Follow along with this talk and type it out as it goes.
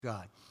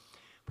God.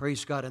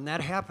 Praise God. And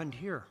that happened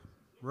here,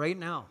 right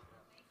now.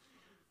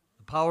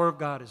 The power of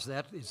God is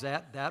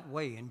that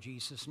way in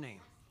Jesus' name.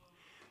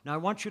 Now I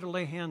want you to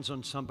lay hands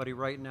on somebody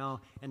right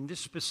now, and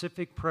this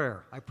specific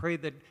prayer, I pray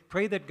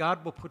that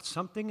God will put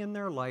something in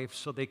their life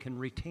so they can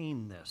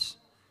retain this.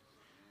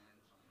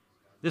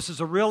 This is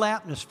a real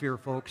atmosphere,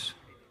 folks.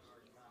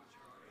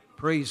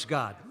 Praise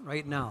God,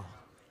 right now.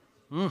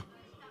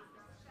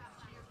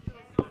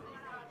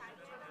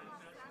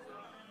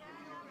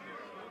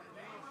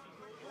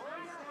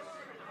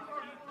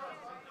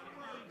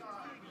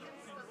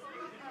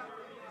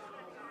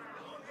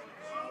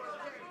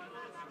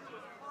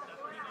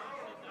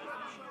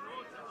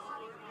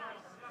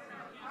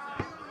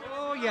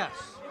 Oh, yes.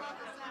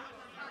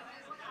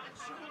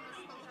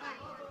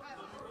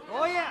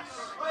 Oh, yes.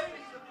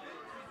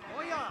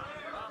 Oh, yeah.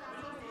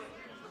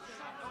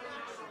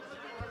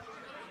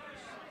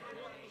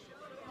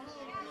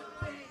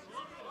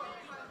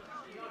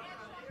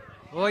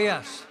 Oh,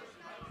 yes.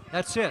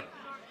 That's it.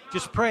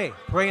 Just pray.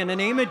 Pray in the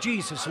name of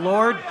Jesus.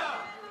 Lord,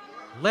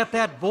 let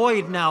that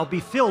void now be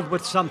filled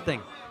with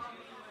something.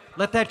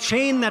 Let that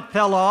chain that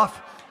fell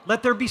off,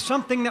 let there be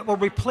something that will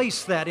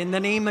replace that in the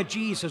name of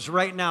Jesus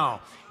right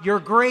now. Your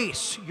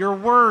grace, your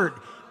word,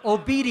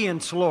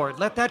 obedience, Lord.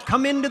 Let that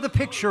come into the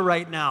picture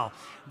right now.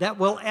 That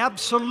will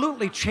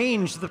absolutely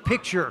change the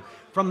picture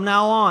from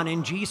now on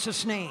in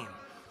Jesus' name.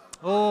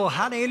 Oh,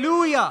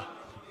 hallelujah.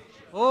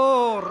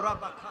 Oh,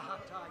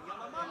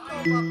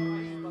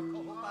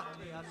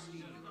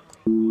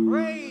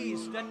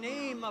 praise the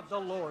name of the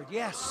Lord.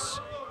 Yes,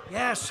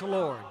 yes,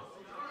 Lord.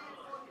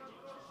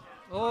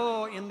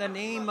 Oh, in the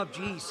name of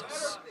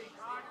Jesus.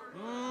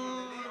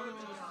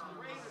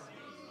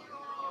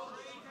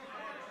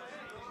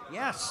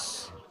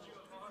 Yes.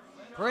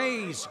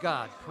 Praise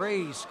God,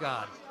 praise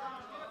God.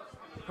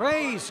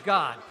 Praise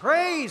God,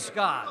 praise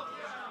God.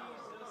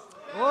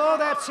 Oh,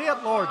 that's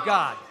it, Lord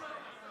God.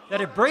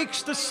 That it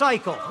breaks the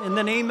cycle in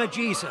the name of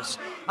Jesus.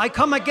 I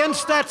come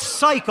against that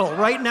cycle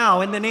right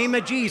now in the name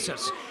of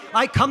Jesus.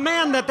 I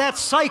command that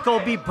cycle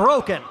be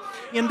broken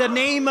in the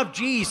name of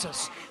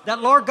Jesus.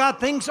 That, Lord God,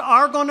 things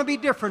are going to be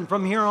different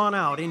from here on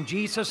out in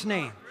Jesus'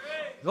 name.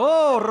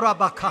 Oh,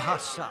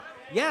 Rabakahasa.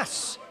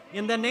 Yes,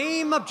 in the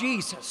name of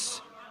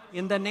Jesus.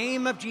 In the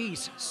name of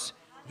Jesus.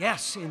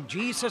 Yes, in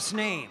Jesus'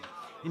 name.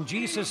 In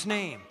Jesus'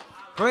 name.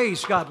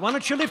 Praise God. Why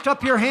don't you lift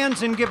up your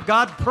hands and give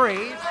God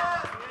praise?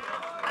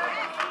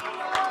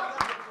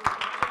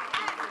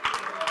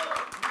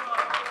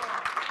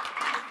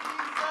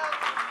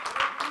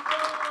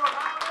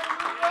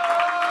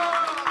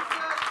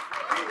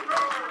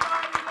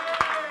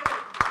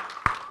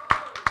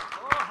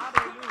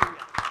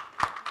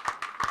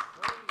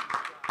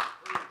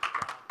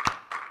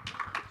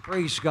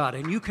 Praise God.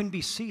 And you can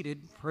be seated.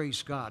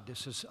 Praise God.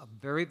 This is a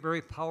very,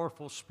 very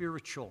powerful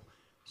spiritual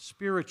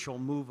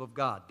move of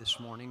God this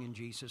morning in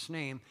Jesus'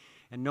 name.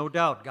 And no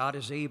doubt God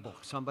is able.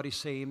 Somebody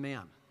say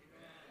amen. Amen.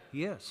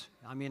 He is.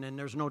 I mean, and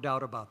there's no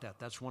doubt about that.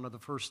 That's one of the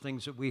first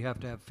things that we have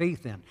to have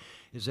faith in,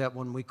 is that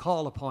when we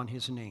call upon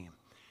His name,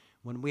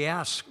 when we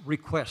ask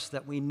requests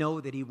that we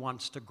know that He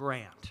wants to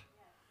grant,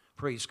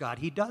 praise God,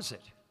 He does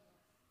it.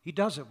 He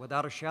does it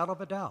without a shadow of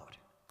a doubt.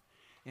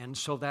 And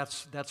so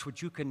that's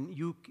what you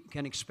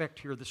can expect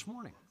here this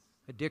morning.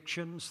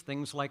 Addictions,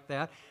 things like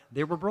that,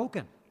 they were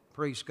broken.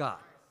 Praise God.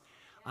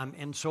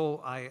 And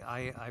so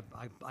I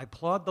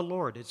applaud the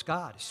Lord. It's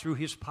God. It's through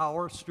His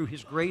power, it's through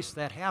His grace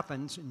that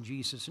happens in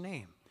Jesus'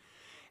 name.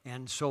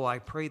 And so I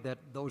pray that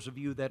those of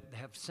you that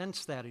have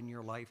sensed that in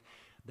your life,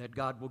 that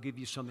God will give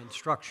you some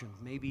instruction,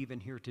 maybe even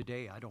here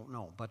today, I don't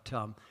know. But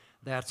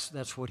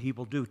that's what He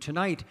will do.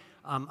 Tonight,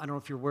 I don't know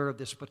if you're aware of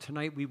this, but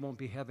tonight we won't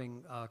be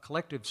having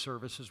collective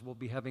services. We'll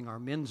be having our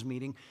men's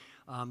meeting.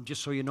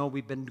 Just so you know,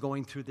 we've been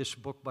going through this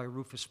book by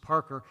Rufus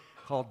Parker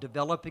called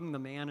Developing the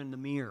Man in the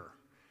Mirror.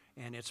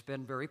 And it's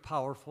been very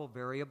powerful,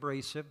 very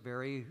abrasive,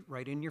 very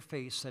right in your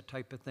face, that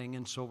type of thing.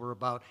 And so we're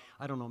about,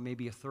 I don't know,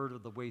 maybe a third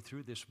of the way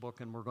through this book,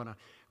 and we're going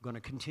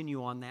to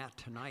continue on that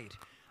tonight.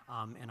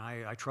 And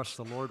I trust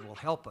the Lord will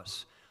help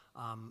us.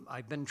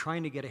 I've been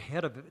trying to get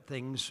ahead of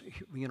things,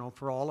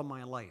 for all of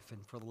my life.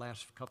 And for the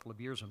last couple of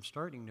years, I'm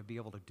starting to be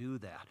able to do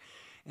that.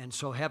 And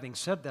so having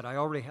said that, I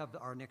already have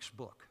our next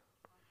book.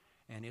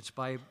 And it's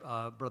by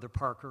Brother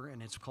Parker,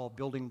 and it's called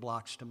Building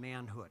Blocks to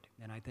Manhood.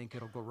 And I think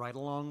it'll go right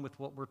along with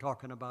what we're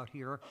talking about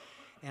here.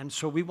 And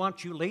so we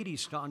want you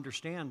ladies to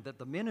understand that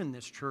the men in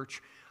this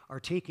church are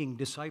taking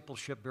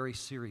discipleship very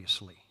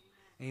seriously.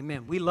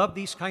 Amen. We love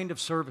these kind of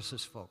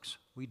services, folks.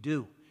 We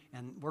do.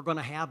 And we're going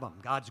to have them.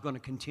 God's going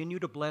to continue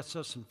to bless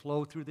us and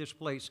flow through this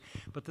place.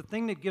 But the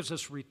thing that gives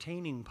us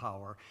retaining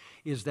power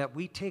is that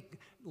we take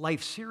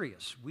life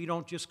serious. We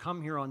don't just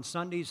come here on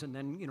Sundays and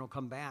then,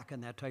 come back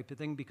and that type of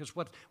thing. Because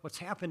what's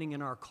happening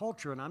in our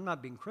culture, and I'm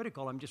not being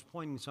critical, I'm just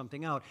pointing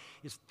something out,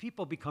 is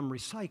people become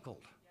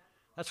recycled.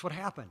 That's what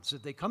happens.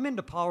 They come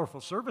into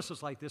powerful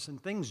services like this,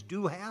 and things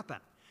do happen.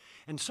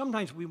 And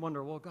sometimes we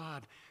wonder, well,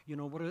 God,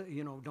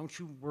 don't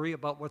you worry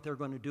about what they're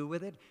going to do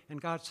with it? And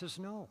God says,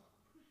 no.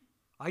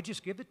 I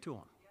just give it to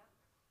them.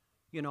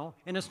 You know,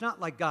 and it's not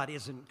like God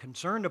isn't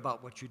concerned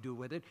about what you do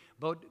with it,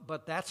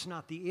 but that's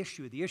not the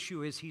issue. The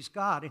issue is He's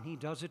God, and He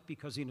does it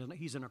because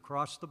He's an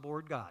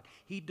across-the-board God.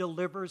 He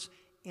delivers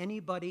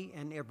anybody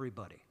and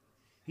everybody.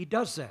 He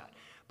does that.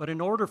 But in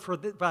order for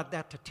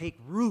that to take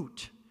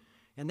root,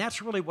 and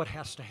that's really what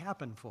has to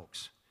happen,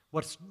 folks.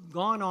 What's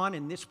gone on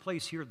in this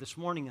place here this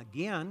morning,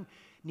 again,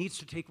 needs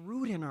to take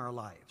root in our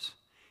lives.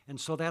 And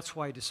so that's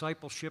why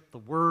discipleship, the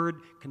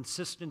Word,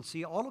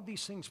 consistency, all of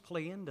these things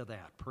play into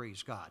that,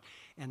 praise God.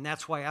 And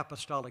that's why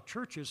apostolic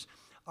churches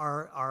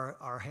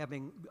are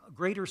having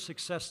greater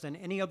success than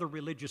any other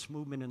religious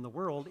movement in the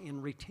world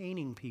in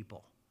retaining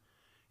people,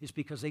 is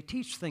because they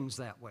teach things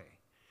that way.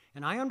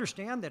 And I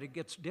understand that it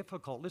gets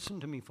difficult. Listen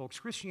to me, folks.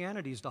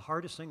 Christianity is the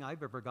hardest thing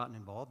I've ever gotten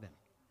involved in.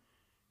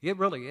 It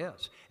really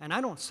is. And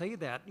I don't say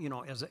that, you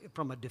know,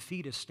 from a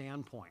defeatist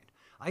standpoint.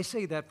 I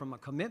say that from a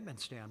commitment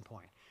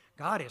standpoint.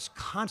 God is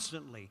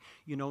constantly,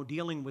 you know,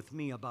 dealing with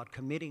me about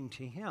committing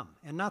to Him.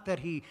 And not that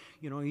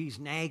He's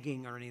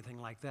nagging or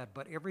anything like that,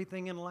 but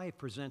everything in life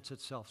presents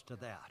itself to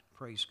that.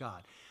 Praise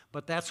God.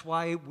 But that's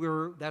why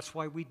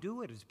we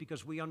do it, is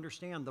because we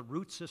understand the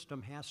root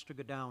system has to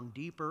go down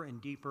deeper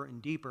and deeper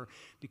and deeper,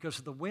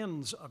 because the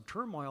winds of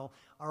turmoil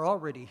are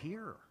already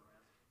here,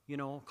 you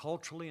know,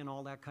 culturally and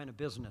all that kind of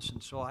business.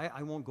 And so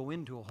I won't go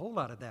into a whole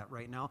lot of that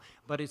right now,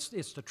 but it's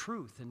the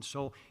truth. And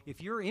so if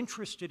you're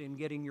interested in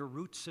getting your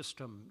root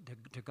system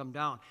to come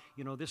down,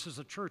 you know, this is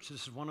a church.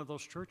 This is one of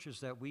those churches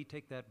that we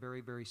take that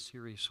very, very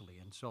seriously.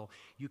 And so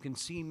you can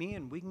see me,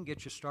 and we can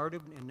get you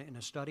started in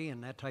a study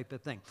and that type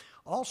of thing.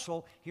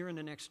 Also, here in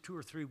the next 2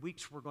 or 3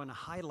 weeks, we're going to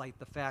highlight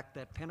the fact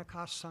that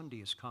Pentecost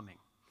Sunday is coming.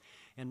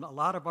 And a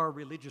lot of our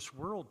religious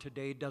world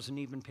today doesn't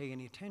even pay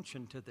any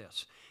attention to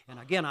this. And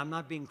again, I'm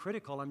not being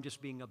critical, I'm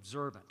just being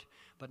observant.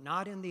 But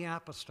not in the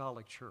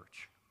apostolic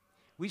church.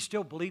 We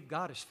still believe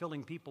God is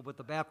filling people with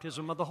the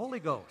baptism of the Holy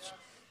Ghost.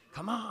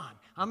 Come on.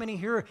 How many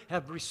here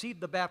have received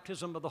the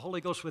baptism of the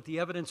Holy Ghost with the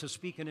evidence of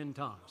speaking in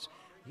tongues?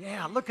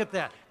 Yeah, look at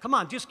that. Come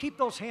on, just keep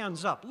those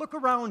hands up. Look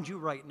around you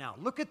right now.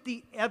 Look at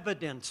the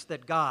evidence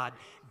that God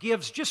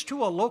gives just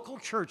to a local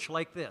church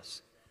like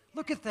this.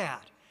 Look at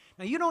that.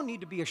 Now, you don't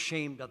need to be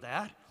ashamed of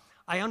that.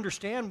 I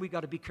understand we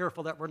got to be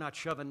careful that we're not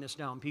shoving this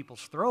down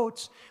people's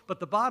throats. But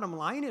the bottom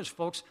line is,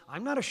 folks,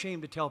 I'm not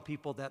ashamed to tell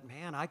people that,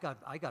 man, I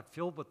got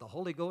filled with the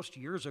Holy Ghost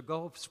years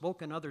ago,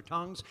 spoken other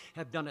tongues,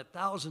 have done it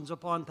thousands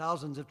upon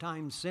thousands of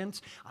times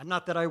since.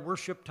 Not that I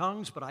worship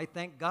tongues, but I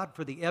thank God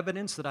for the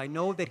evidence that I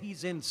know that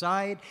He's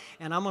inside.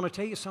 And I'm going to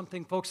tell you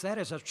something, folks, that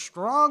is a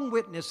strong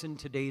witness in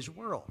today's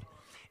world.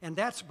 And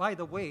that's, by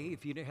the way,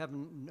 if you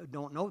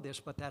don't know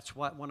this, but that's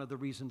one of the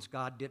reasons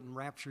God didn't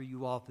rapture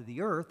you off of the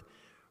earth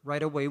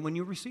right away when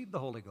you received the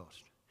Holy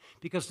Ghost.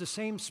 Because the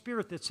same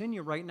Spirit that's in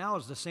you right now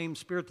is the same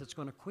Spirit that's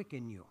going to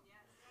quicken you.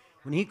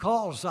 When He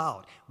calls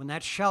out, when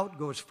that shout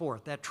goes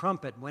forth, that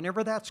trumpet,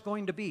 whenever that's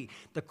going to be,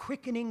 the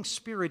quickening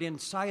Spirit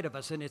inside of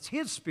us, and it's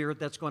His Spirit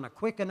that's going to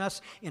quicken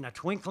us in a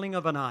twinkling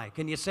of an eye.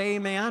 Can you say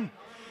amen?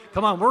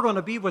 Come on, we're going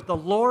to be with the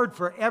Lord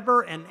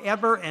forever and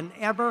ever and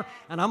ever.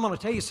 And I'm going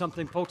to tell you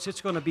something, folks.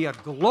 It's going to be a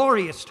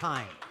glorious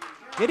time.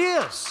 It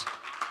is.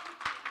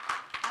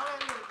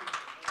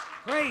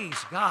 Praise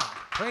God.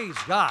 Praise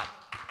God.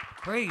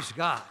 Praise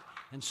God.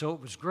 And so it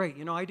was great.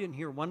 You know, I didn't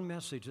hear one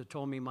message that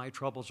told me my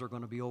troubles are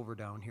going to be over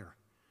down here.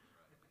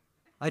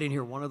 I didn't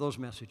hear one of those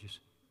messages.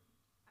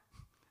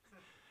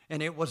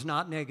 And it was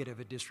not negative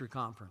at district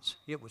conference.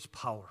 It was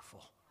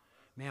powerful.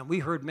 Man, we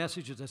heard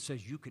messages that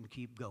says you can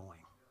keep going.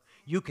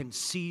 You can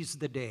seize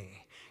the day.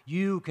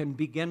 You can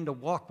begin to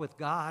walk with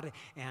God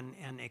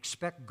and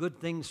expect good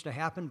things to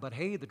happen. But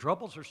hey, the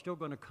troubles are still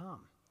going to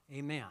come.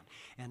 Amen.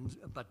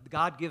 But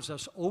God gives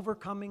us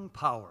overcoming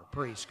power,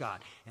 praise God,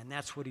 and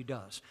that's what He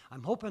does.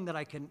 I'm hoping that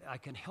I can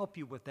help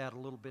you with that a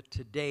little bit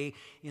today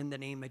in the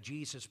name of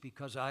Jesus,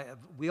 because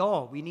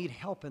we need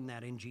help in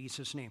that in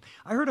Jesus' name.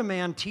 I heard a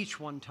man teach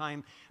one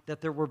time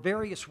that there were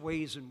various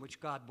ways in which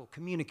God will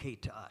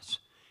communicate to us.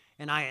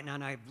 And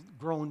I've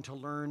grown to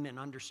learn and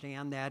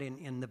understand that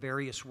in the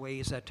various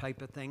ways, that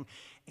type of thing.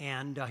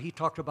 And he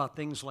talked about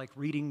things like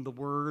reading the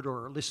Word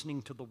or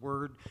listening to the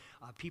Word.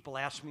 People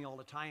ask me all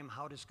the time,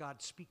 how does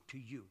God speak to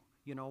you?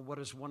 You know, what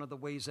is one of the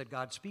ways that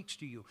God speaks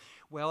to you?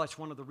 Well, it's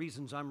one of the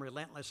reasons I'm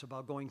relentless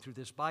about going through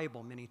this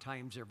Bible many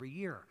times every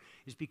year,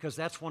 is because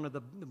that's one of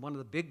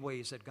the big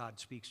ways that God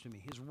speaks to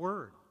me. His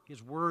Word.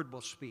 His Word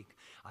will speak.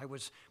 I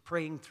was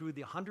praying through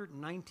the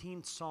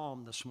 119th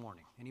Psalm this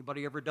morning.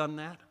 Anybody ever done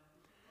that?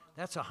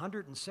 That's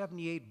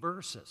 178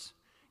 verses.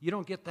 You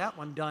don't get that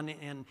one done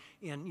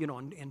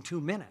in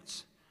 2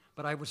 minutes.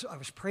 But I was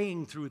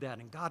praying through that,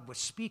 and God was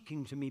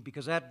speaking to me,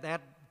 because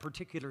that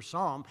particular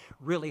psalm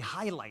really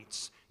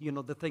highlights,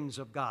 the things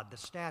of God, the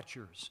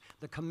statutes,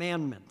 the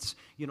commandments,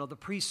 the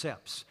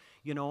precepts,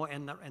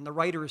 and the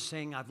writer is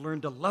saying, I've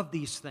learned to love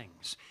these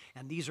things,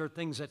 and these are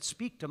things that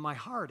speak to my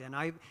heart, and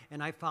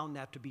I found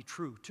that to be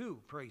true too,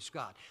 praise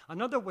God.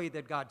 Another way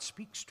that God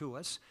speaks to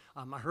us,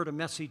 I heard a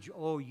message,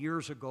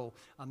 years ago,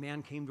 a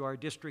man came to our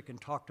district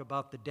and talked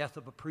about the death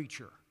of a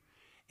preacher.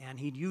 And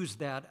he'd use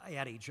that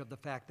adage of the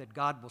fact that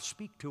God will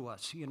speak to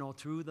us,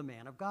 through the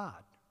man of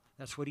God.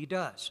 That's what he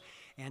does.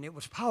 And it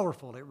was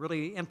powerful. It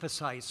really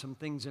emphasized some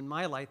things in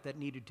my life that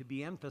needed to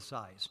be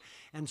emphasized.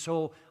 And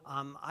so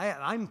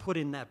I'm put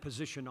in that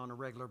position on a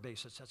regular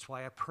basis. That's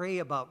why I pray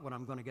about what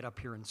I'm going to get up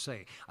here and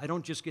say. I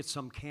don't just get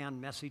some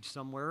canned message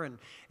somewhere and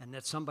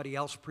that somebody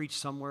else preached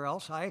somewhere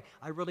else. I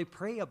really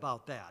pray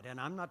about that. And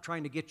I'm not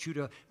trying to get you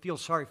to feel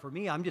sorry for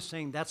me. I'm just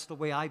saying that's the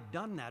way I've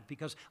done that,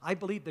 because I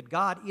believe that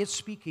God is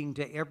speaking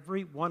to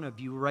every one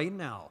of you right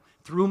now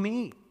through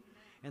me.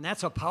 And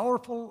that's a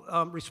powerful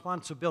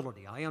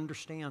responsibility. I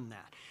understand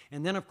that.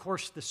 And then, of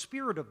course, the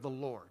Spirit of the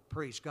Lord,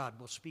 praise God,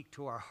 will speak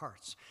to our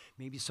hearts.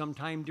 Maybe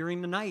sometime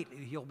during the night,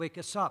 he'll wake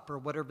us up, or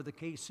whatever the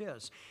case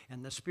is.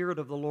 And the Spirit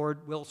of the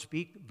Lord will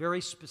speak very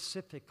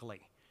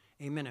specifically.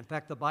 Amen. In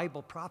fact, the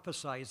Bible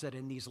prophesies that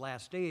in these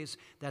last days,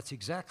 that's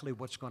exactly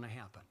what's going to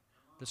happen.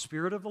 The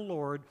Spirit of the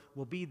Lord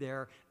will be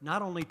there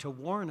not only to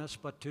warn us,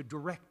 but to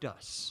direct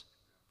us.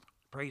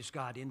 Praise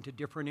God, into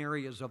different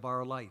areas of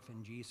our life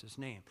in Jesus'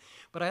 name.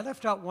 But I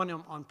left out one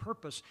on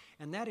purpose,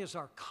 and that is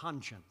our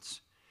conscience.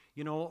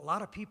 A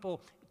lot of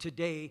people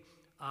today,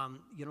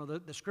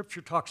 the Scripture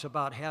talks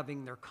about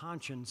having their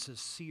consciences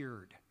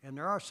seared. And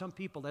there are some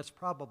people that's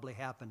probably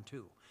happened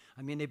too.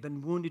 I mean, they've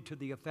been wounded to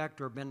the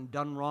effect or been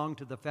done wrong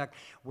to the effect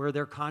where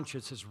their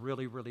conscience is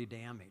really, really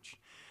damaged.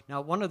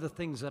 Now, one of the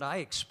things that I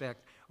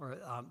expect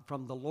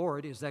from the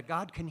Lord is that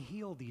God can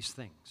heal these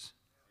things.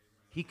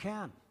 He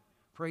can.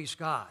 Praise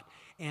God.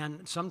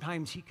 And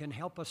sometimes he can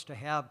help us to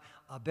have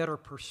a better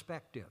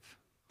perspective.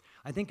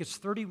 I think it's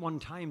 31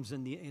 times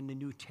in the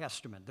New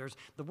Testament.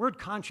 The word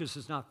conscience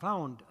is not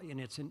found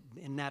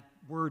in that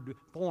word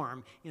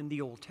form in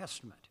the Old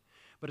Testament,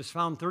 but it's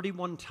found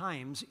 31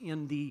 times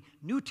in the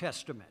New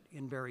Testament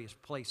in various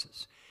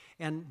places.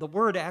 And the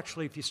word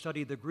actually, if you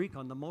study the Greek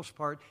on the most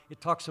part,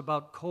 it talks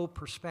about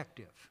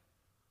co-perspective.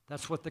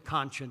 That's what the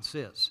conscience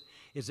is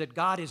that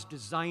God has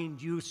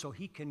designed you so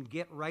he can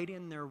get right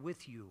in there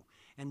with you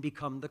and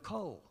become the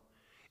co.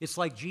 It's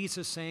like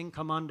Jesus saying,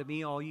 "Come unto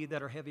me, all ye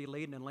that are heavy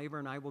laden and labor,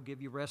 and I will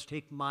give you rest.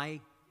 Take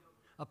my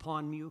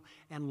upon you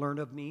and learn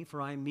of me,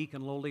 for I am meek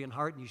and lowly in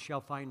heart, and you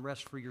shall find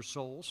rest for your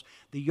souls."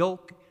 The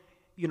yoke,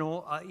 in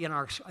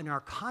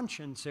our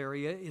conscience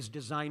area is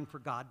designed for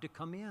God to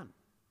come in.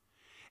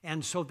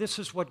 And so this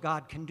is what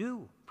God can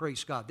do,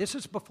 praise God. This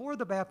is before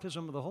the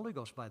baptism of the Holy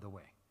Ghost, by the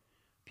way.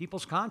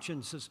 People's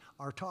consciences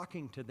are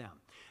talking to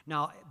them.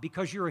 Now,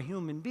 because you're a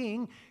human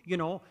being,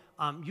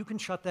 you can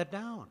shut that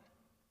down.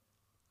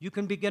 You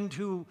can begin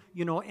to,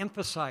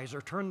 emphasize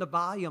or turn the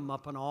volume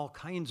up on all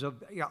kinds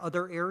of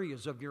other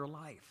areas of your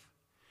life.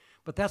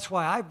 But that's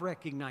why I've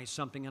recognized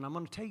something, and I'm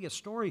going to tell you a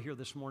story here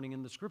this morning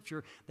in the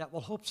Scripture that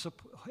will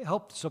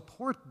help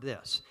support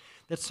this.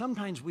 That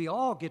sometimes we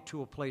all get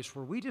to a place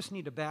where we just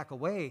need to back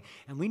away,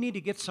 and we need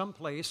to get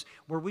someplace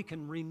where we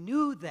can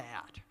renew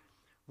that,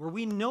 where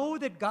we know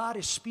that God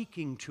is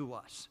speaking to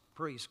us,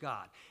 praise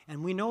God,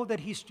 and we know that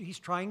He's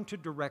trying to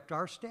direct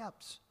our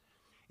steps.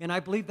 And I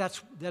believe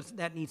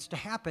that needs to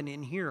happen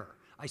in here.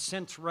 I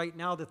sense right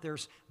now that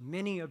there's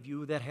many of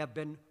you that have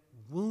been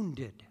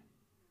wounded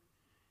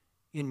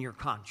in your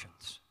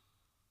conscience.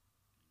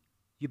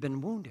 You've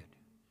been wounded.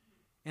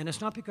 And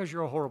it's not because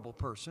you're a horrible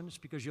person. It's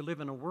because you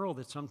live in a world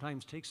that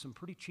sometimes takes some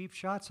pretty cheap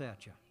shots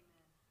at you.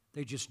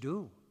 They just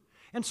do.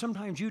 And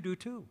sometimes you do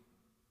too.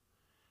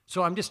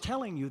 So I'm just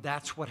telling you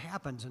that's what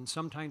happens, and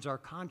sometimes our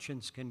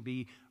conscience can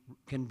be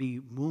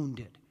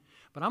wounded.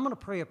 But I'm going to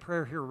pray a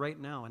prayer here right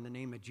now in the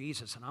name of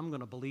Jesus, and I'm going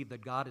to believe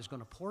that God is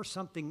going to pour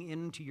something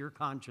into your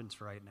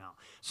conscience right now,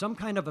 some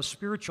kind of a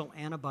spiritual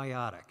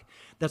antibiotic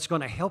that's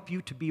going to help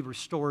you to be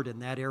restored in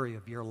that area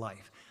of your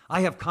life.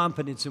 I have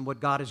confidence in what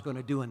God is going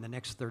to do in the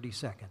next 30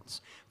 seconds.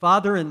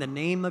 Father, in the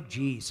name of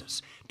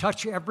Jesus,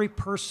 touch every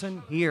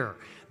person here.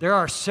 There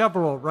are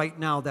several right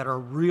now that are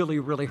really,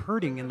 really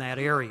hurting in that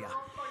area.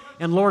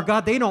 And Lord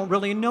God, they don't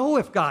really know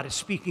if God is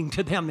speaking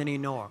to them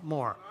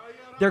anymore.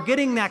 They're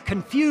getting that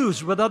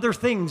confused with other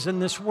things in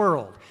this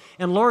world.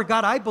 And Lord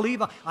God, I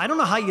believe, I don't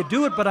know how you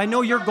do it, but I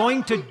know you're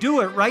going to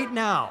do it right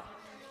now.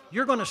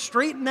 You're going to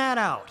straighten that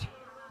out.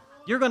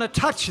 You're going to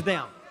touch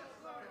them.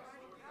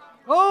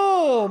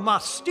 Oh,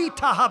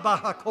 mastita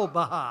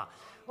habahakobaha.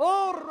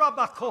 Oh,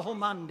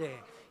 rabakohomande.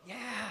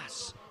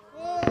 Yes.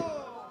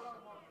 Oh,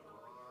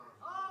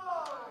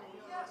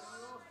 yes.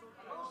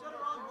 Those that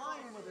are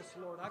online with us,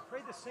 Lord, I pray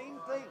the same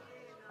thing.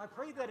 I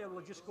pray that it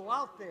will just go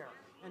out there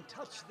and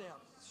touch them.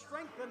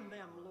 Strengthen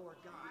them, Lord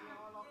God.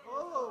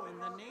 Oh, in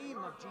the name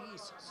of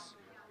Jesus.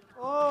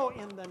 Oh,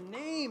 in the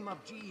name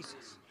of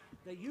Jesus.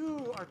 That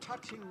you are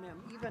touching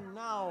them even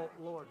now,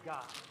 Lord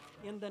God.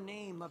 In the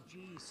name of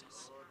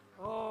Jesus.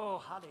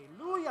 Oh,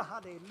 hallelujah,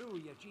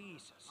 hallelujah,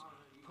 Jesus.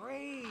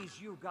 Praise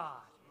you,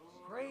 God.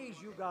 Praise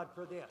you, God,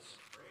 for this.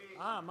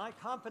 My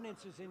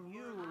confidence is in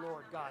you,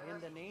 Lord God,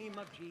 in the name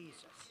of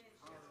Jesus.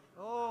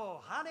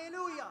 Oh,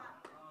 hallelujah.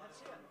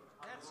 That's it.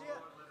 That's it.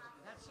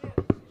 That's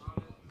it.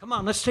 Come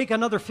on, let's take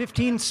another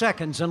 15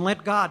 seconds and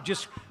let God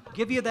just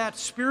give you that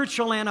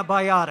spiritual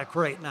antibiotic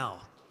right now.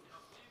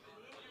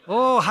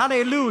 Oh,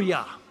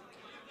 hallelujah.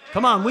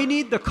 Come on, we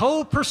need the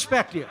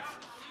co-perspective.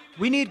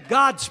 We need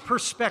God's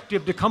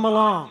perspective to come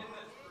along.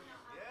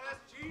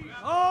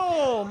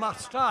 Oh,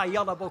 Masta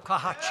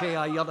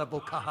Yalabokahachea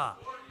Yalabokaha.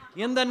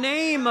 In the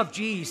name of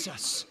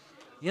Jesus.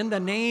 In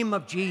the name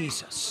of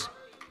Jesus.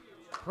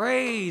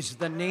 Praise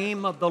the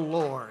name of the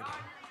Lord.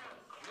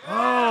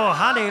 Oh,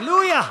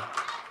 hallelujah.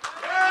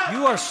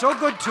 You are so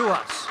good to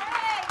us.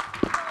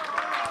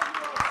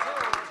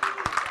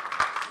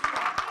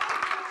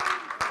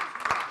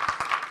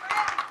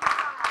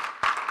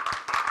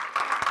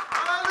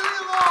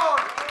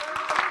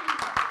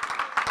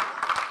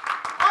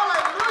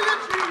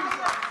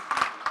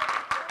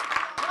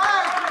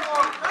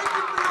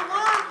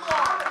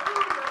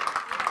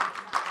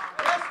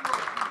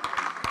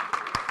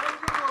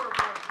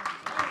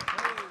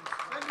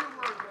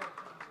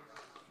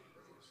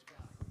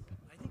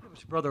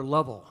 Brother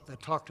Lovell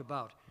that talked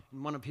about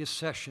in one of his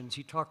sessions,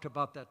 he talked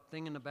about that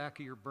thing in the back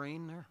of your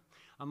brain there.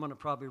 I'm going to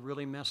probably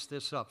really mess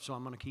this up, so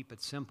I'm going to keep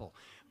it simple.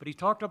 But he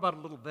talked about a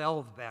little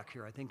valve back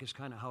here, I think is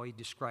kind of how he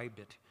described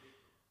it.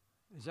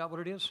 Is that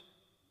what it is?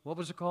 What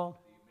was it called?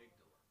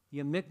 The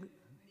amygdala.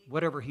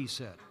 Whatever he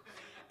said.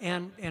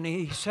 And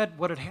he said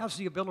what it has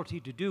the ability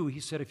to do, he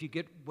said if you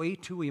get way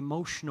too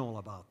emotional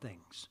about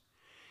things,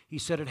 he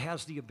said it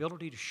has the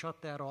ability to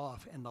shut that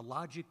off, and the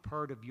logic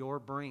part of your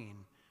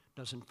brain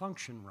doesn't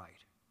function right.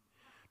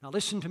 Now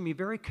listen to me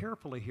very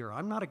carefully here.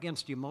 I'm not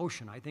against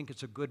emotion. I think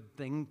it's a good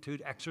thing to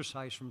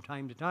exercise from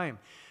time to time.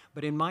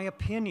 But in my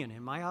opinion,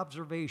 in my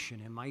observation,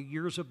 in my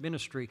years of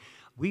ministry,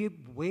 we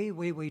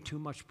way too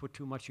much put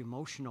too much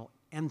emotional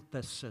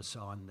emphasis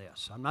on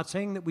this. I'm not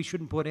saying that we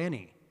shouldn't put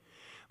any,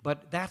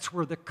 but that's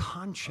where the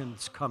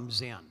conscience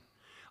comes in.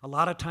 A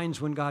lot of times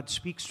when God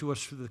speaks to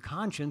us through the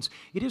conscience,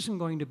 it isn't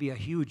going to be a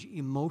huge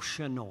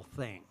emotional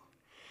thing.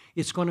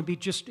 It's going to be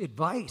just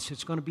advice.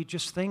 It's going to be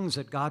just things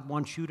that God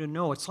wants you to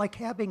know. It's like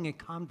having a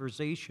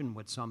conversation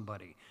with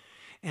somebody.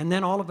 And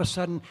then all of a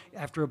sudden,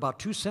 after about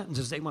 2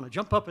 sentences, they want to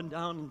jump up and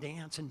down and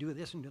dance and do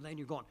this and do that. And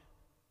you're going, wait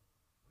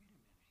a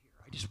minute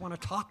here. I just want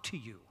to talk to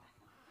you.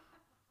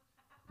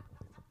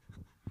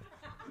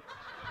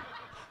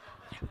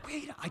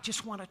 Wait, I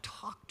just want to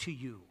talk to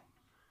you.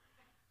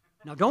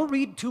 Now, don't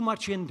read too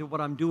much into what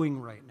I'm doing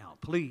right now,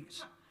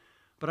 please.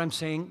 But I'm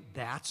saying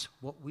that's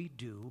what we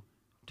do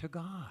to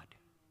God.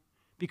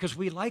 Because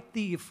we like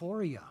the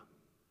euphoria.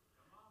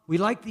 We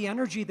like the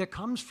energy that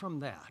comes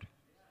from that.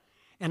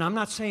 And I'm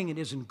not saying it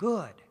isn't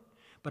good,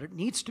 but it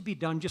needs to be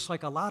done just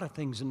like a lot of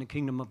things in the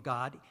kingdom of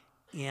God,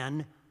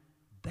 in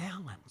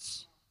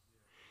balance.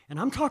 And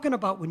I'm talking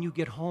about when you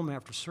get home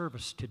after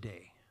service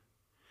today.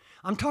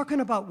 I'm talking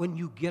about when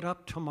you get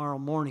up tomorrow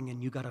morning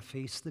and you got to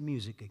face the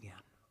music again.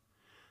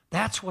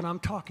 That's what I'm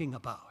talking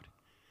about.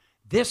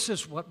 This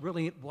is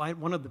why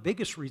one of the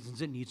biggest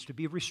reasons it needs to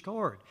be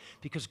restored,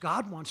 because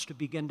God wants to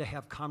begin to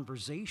have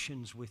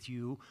conversations with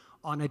you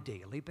on a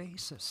daily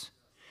basis.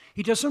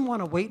 He doesn't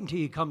want to wait until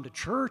you come to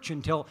church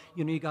until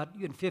you got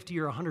 50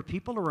 or 100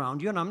 people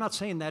around you, and I'm not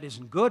saying that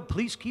isn't good.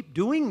 Please keep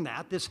doing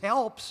that. This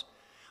helps.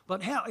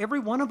 But every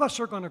one of us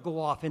are going to go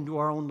off into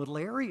our own little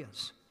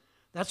areas.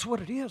 That's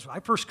what it is. When I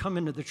first come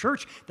into the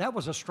church, that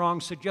was a strong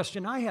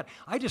suggestion I had.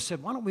 I just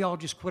said, why don't we all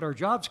just quit our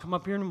jobs, come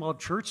up here and we'll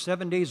have church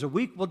 7 days a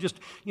week. We'll just,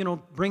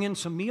 bring in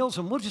some meals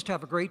and we'll just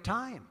have a great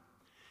time.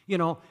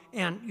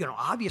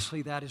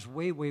 Obviously that is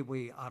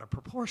way out of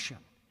proportion.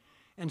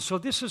 And so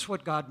this is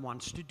what God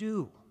wants to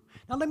do.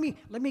 Now let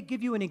me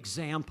give you an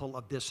example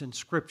of this in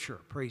Scripture,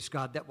 praise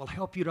God, that will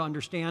help you to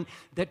understand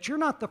that you're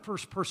not the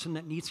first person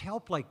that needs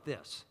help like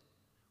this.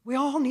 We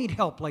all need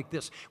help like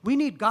this. We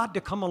need God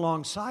to come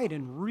alongside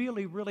and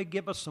really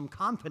give us some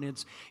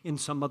confidence in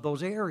some of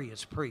those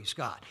areas, praise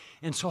God.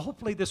 And so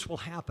hopefully this will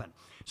happen.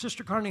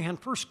 Sister Carnahan,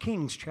 1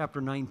 Kings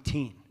chapter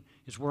 19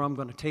 is where I'm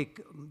going to take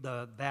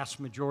the vast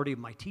majority of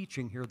my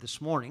teaching here this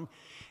morning.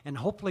 And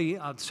hopefully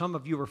some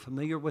of you are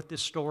familiar with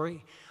this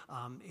story.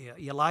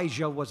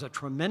 Elijah was a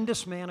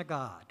tremendous man of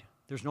God.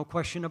 There's no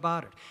question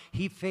about it.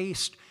 He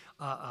faced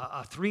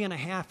a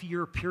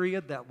 3.5-year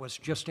period that was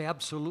just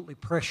absolutely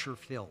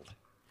pressure-filled.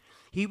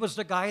 He was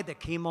the guy that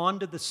came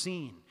onto the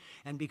scene.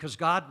 And because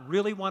God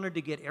really wanted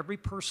to get every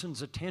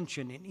person's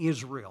attention in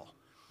Israel,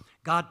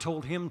 God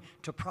told him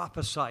to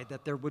prophesy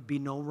that there would be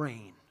no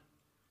rain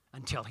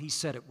until he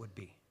said it would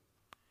be.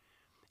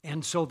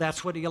 And so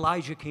that's what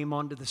Elijah came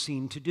onto the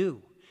scene to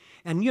do.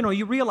 And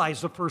you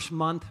realize the first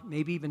month,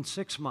 maybe even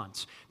 6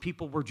 months,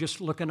 people were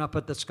just looking up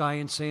at the sky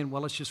and saying,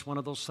 well, it's just one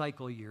of those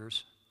cycle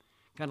years.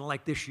 Kind of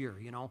like this year,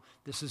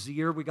 This is the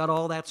year we got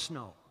all that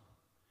snow.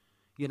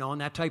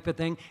 And that type of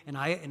thing.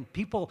 And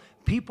people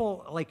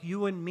like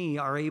you and me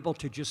are able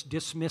to just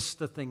dismiss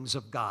the things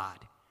of God.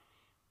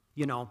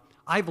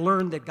 I've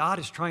learned that God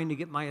is trying to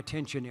get my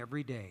attention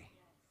every day.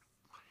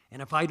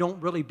 And if I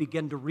don't really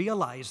begin to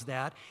realize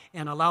that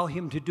and allow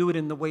Him to do it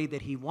in the way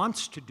that He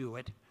wants to do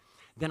it,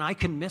 then I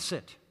can miss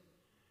it.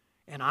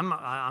 And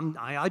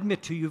I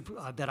admit to you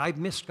that I've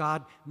missed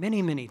God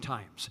many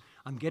times.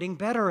 I'm getting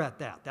better at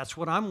that. That's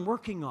what I'm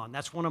working on.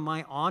 That's one of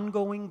my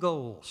ongoing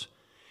goals.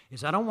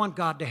 is I don't want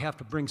God to have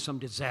to bring some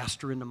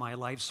disaster into my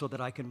life so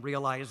that I can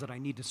realize that I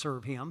need to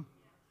serve Him.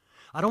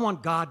 I don't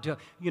want God to,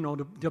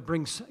 to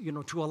bring,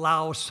 to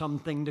allow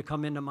something to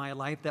come into my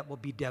life that will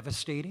be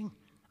devastating.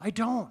 I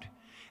don't.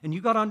 And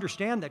you got to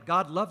understand that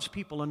God loves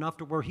people enough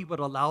to where He would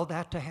allow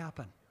that to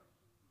happen.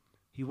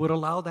 He would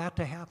allow that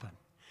to happen.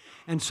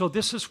 And so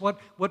this is what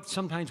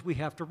sometimes we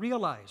have to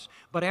realize.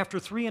 But after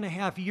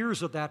 3.5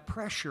 years of that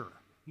pressure,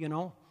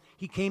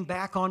 he came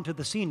back onto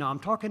the scene. Now I'm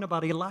talking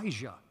about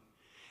Elijah.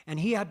 And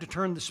he had to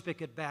turn the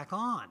spigot back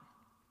on.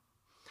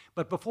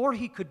 But before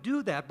he could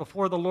do that,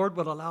 before the Lord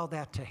would allow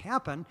that to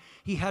happen,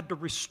 he had to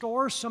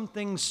restore some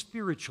things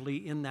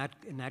spiritually in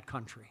that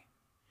country.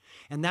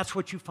 And that's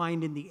what you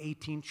find in the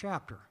 18th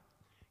chapter.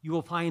 You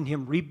will find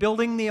him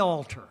rebuilding the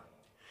altar.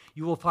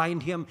 You will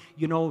find him,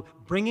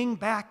 bringing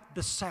back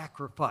the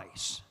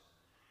sacrifice.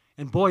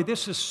 And boy,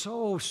 this is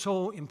so,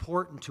 so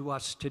important to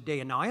us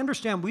today. And now I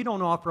understand we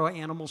don't offer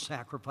animal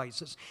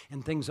sacrifices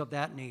and things of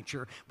that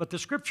nature, but the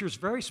Scripture is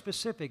very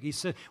specific. He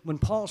said, when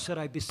Paul said,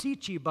 I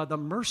beseech you by the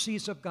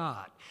mercies of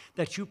God,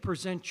 that you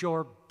present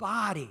your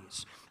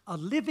bodies a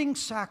living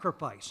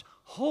sacrifice,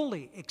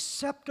 holy,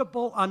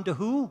 acceptable unto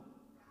who?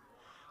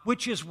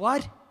 Which is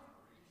what?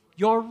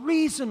 Your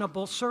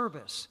reasonable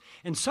service.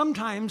 And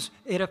sometimes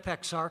it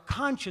affects our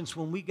conscience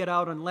when we get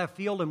out in left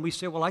field and we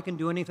say, well, I can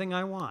do anything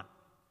I want.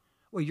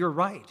 Well, you're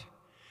right,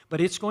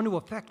 but it's going to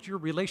affect your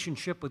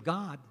relationship with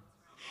God.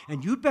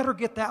 And you'd better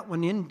get that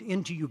one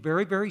into you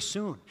very, very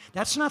soon.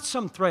 That's not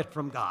some threat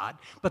from God,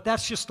 but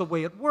that's just the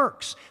way it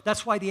works.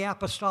 That's why the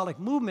apostolic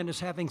movement is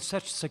having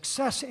such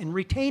success in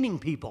retaining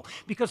people,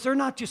 because they're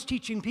not just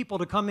teaching people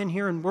to come in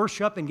here and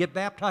worship and get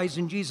baptized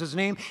in Jesus'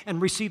 name and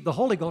receive the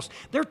Holy Ghost.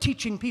 They're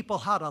teaching people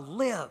how to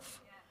live.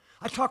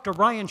 I talked to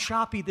Ryan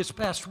Shoppy this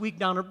past week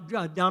down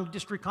at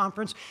District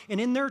Conference,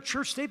 and in their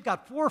church, they've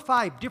got 4 or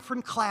 5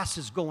 different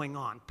classes going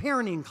on,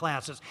 parenting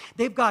classes.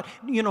 They've got,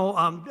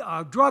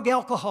 drug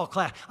alcohol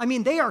class. I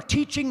mean, they are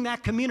teaching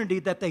that community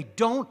that they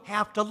don't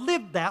have to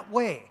live that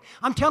way.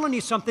 I'm telling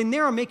you something, they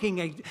are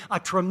making a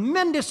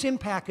tremendous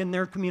impact in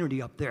their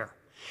community up there.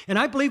 And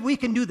I believe we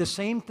can do the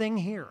same thing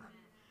here.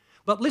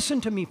 But listen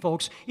to me,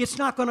 folks. It's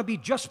not going to be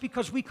just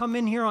because we come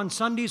in here on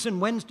Sundays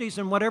and Wednesdays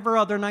and whatever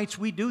other nights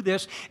we do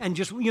this and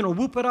just,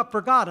 whoop it up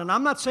for God. And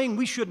I'm not saying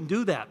we shouldn't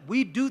do that.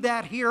 We do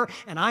that here,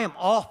 and I am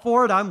all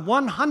for it. I'm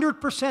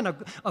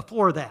 100%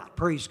 for that,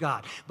 praise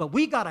God. But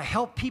we got to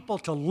help people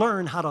to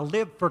learn how to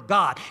live for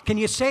God. Can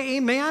you say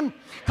amen?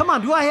 Come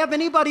on, do I have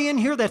anybody in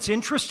here that's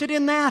interested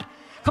in that?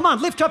 Come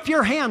on, lift up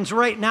your hands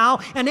right now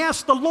and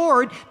ask the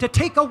Lord to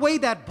take away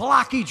that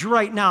blockage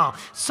right now.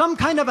 Some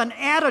kind of an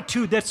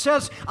attitude that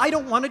says, I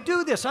don't want to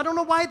do this. I don't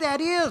know why that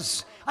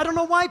is. I don't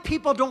know why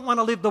people don't want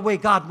to live the way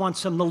God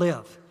wants them to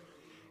live.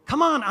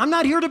 Come on, I'm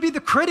not here to be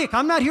the critic.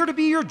 I'm not here to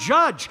be your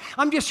judge.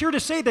 I'm just here to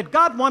say that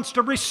God wants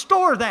to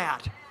restore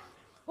that.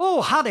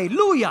 Oh,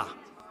 hallelujah.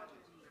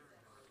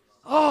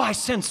 Oh, I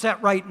sense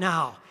that right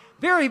now.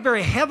 Very,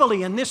 very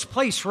heavily in this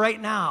place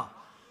right now.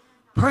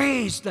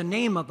 Praise the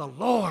name of the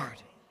Lord.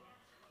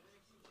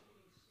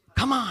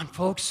 Come on,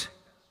 folks.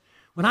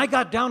 When I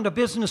got down to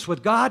business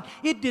with God,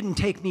 it didn't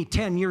take me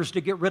 10 years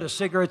to get rid of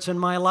cigarettes in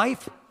my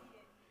life.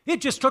 It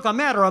just took a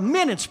matter of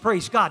minutes,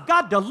 praise God.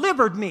 God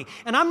delivered me.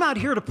 And I'm not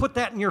here to put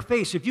that in your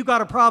face. If you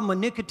got a problem with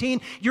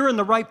nicotine, you're in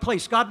the right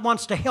place. God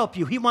wants to help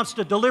you. He wants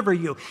to deliver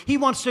you. He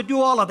wants to do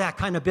all of that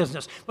kind of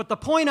business. But the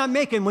point I'm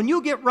making, when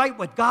you get right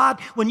with God,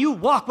 when you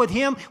walk with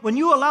Him, when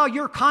you allow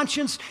your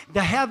conscience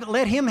to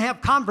let Him have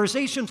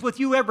conversations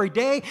with you every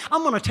day,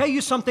 I'm going to tell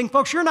you something,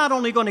 folks. You're not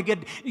only going to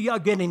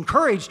get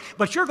encouraged,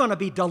 but you're going to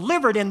be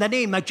delivered in the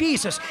name of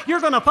Jesus. You're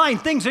going to find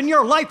things in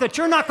your life that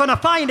you're not going to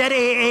find at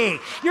AA.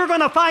 You're going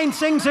to find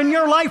things in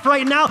your life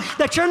right now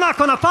that you're not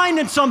going to find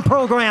in some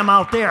program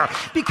out there,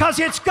 because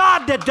it's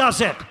God that does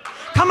it.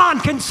 Come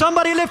on, can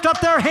somebody lift up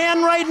their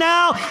hand right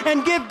now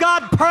and give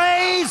God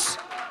praise?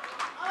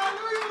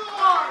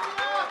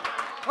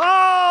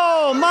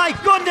 Oh my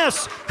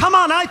goodness, come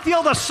on, I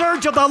feel the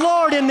surge of the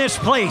Lord in this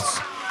place.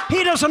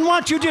 He doesn't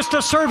want you just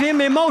to serve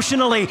Him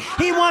emotionally.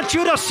 He wants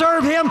you to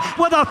serve Him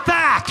with a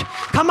fact.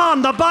 Come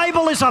on, the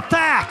Bible is a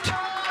fact.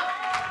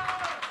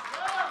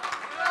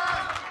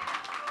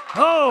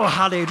 Oh,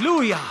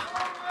 hallelujah.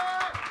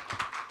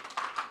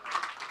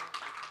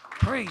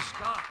 Praise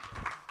God.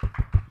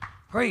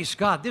 Praise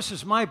God. This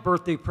is my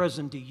birthday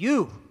present to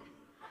you.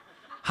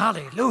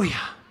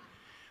 Hallelujah.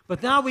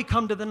 But now we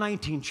come to the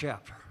 19th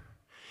chapter.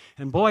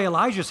 And boy,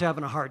 Elijah's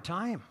having a hard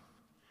time.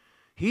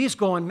 He's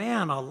going,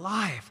 man,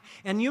 alive.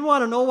 And you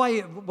want to know why?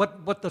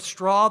 What the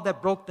straw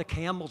that broke the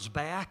camel's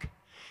back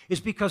is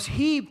because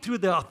he, through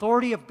the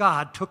authority of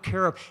God, took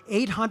care of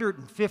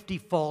 850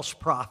 false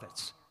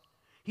prophets.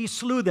 He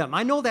slew them.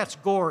 I know that's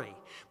gory,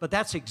 but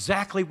that's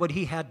exactly what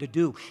he had to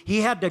do.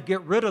 He had to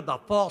get rid of the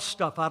false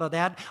stuff out of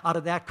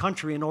that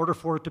country in order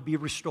for it to be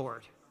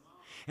restored.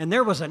 And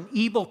there was an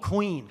evil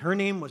queen. Her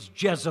name was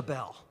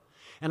Jezebel.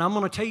 And I'm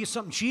going to tell you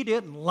something, she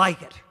didn't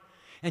like it.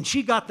 And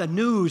she got the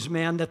news,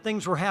 man, that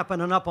things were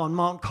happening up on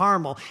Mount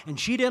Carmel, and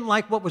she didn't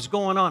like what was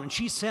going on, and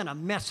she sent a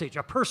message,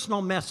 a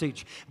personal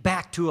message,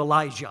 back to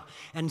Elijah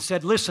and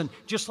said, listen,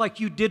 just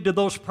like you did to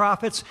those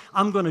prophets,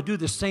 I'm going to do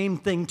the same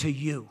thing to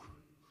you.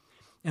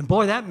 And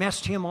boy, that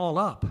messed him all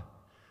up.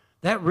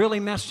 That really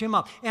messed him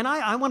up. And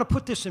I want to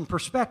put this in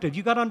perspective.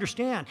 You got to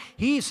understand,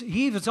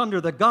 he was under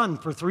the gun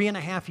for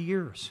 3.5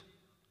 years.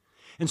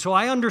 And so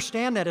I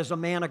understand that as a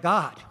man of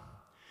God,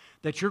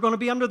 that you're going to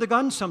be under the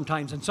gun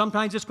sometimes, and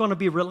sometimes it's going to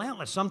be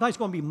relentless. Sometimes it's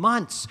going to be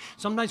months.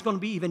 Sometimes it's going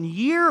to be even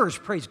years,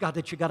 praise God,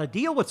 that you got to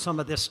deal with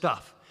some of this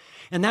stuff.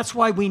 And that's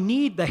why we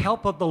need the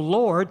help of the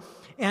Lord,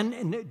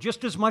 and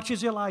just as much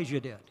as Elijah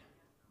did.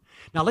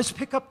 Now let's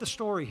pick up the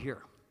story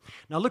here.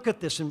 Now look at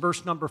this in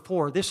verse number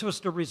 4. This was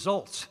the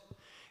results.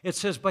 It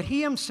says, but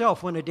he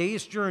himself went a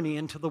day's journey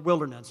into the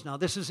wilderness. Now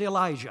this is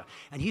Elijah,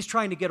 and he's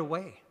trying to get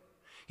away.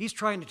 He's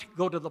trying to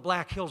go to the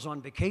Black Hills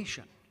on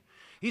vacation.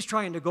 He's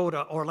trying to go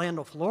to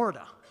Orlando,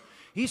 Florida.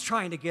 He's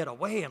trying to get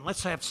away, and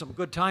let's have some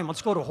good time.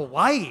 Let's go to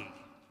Hawaii.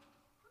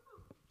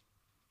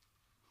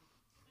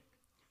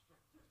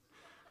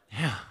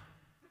 Yeah.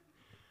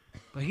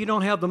 But he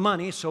don't have the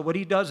money, so what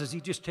he does is he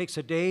just takes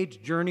a day's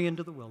journey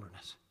into the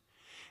wilderness.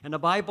 And the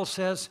Bible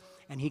says,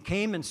 and he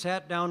came and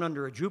sat down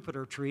under a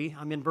juniper tree.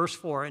 I'm in verse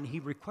 4, and he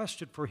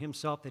requested for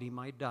himself that he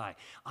might die.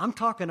 I'm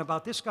talking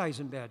about this guy's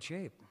in bad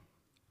shape.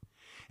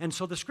 And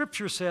so the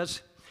scripture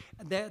says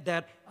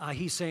that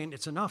he's saying,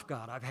 it's enough,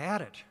 God. I've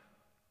had it.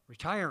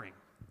 Retiring.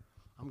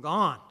 I'm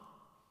gone.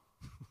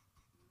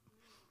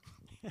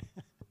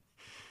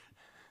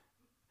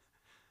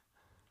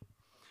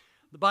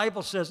 The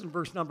Bible says in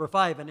verse number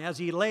 5, and as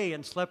he lay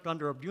and slept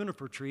under a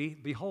juniper tree,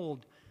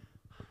 behold,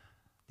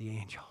 the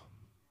angel.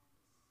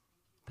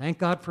 Thank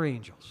God for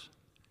angels.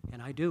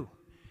 And I do.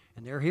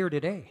 And they're here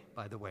today,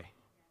 by the way.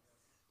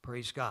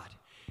 Praise God.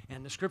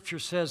 And the scripture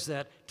says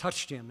that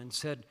touched him and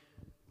said,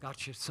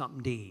 got you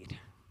something to eat.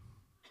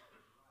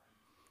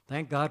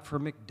 Thank God for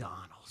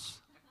McDonald's.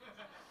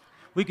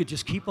 We could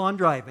just keep on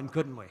driving,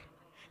 couldn't we?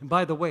 And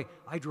by the way,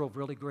 I drove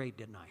really great,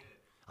 didn't I?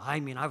 I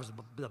mean, I was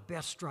the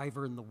best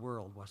driver in the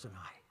world, wasn't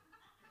I?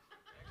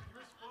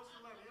 You're supposed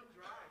to let him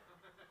drive.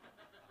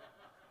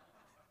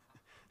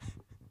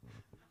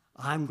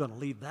 I'm going to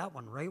leave that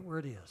one right where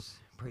it is.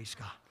 Praise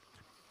God.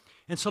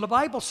 And so the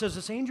Bible says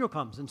this angel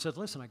comes and says,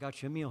 listen, I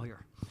got you a meal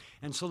here.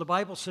 And so the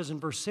Bible says in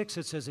verse 6,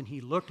 it says, and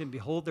he looked, and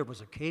behold, there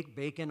was a cake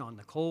baking on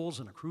the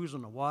coals and a cruse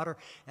on the water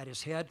at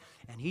his head.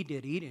 And he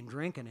did eat and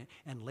drink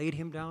and laid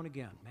him down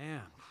again.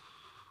 Man,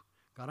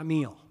 got a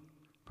meal.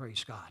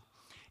 Praise God.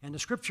 And the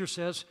scripture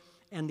says,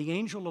 and the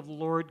angel of the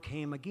Lord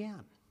came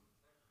again,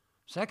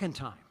 second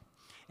time,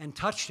 and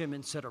touched him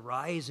and said,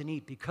 arise and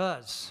eat,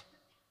 because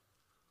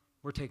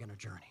we're taking a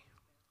journey.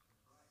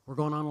 We're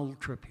going on a little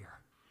trip here.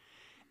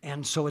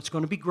 And so it's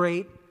going to be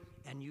great,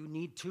 and you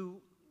need to,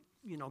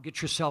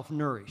 get yourself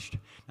nourished.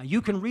 Now,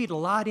 you can read a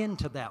lot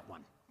into that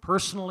one,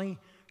 personally,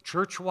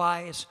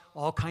 church-wise,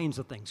 all kinds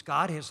of things.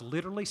 God has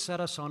literally set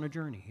us on a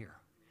journey here.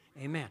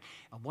 Amen.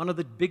 And one of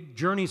the big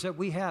journeys that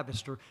we have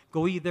is to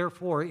go ye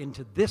therefore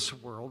into this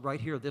world, right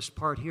here, this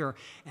part here,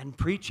 and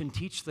preach and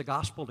teach the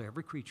gospel to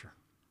every creature.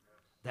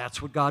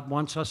 That's what God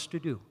wants us to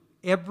do.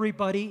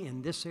 Everybody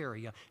in this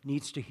area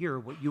needs to hear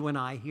what you and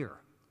I hear.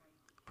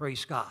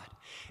 Praise God.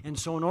 And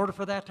so in order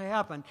for that to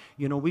happen,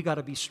 we got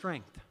to be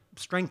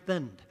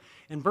strengthened.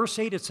 In verse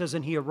 8 it says,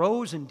 and he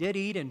arose and did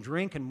eat and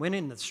drink and went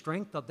in the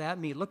strength of that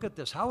meat. Look at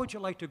this. How would you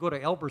like to go to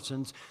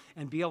Albertsons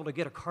and be able to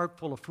get a cart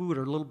full of food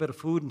or a little bit of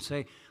food and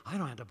say, I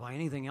don't have to buy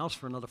anything else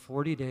for another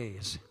 40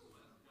 days?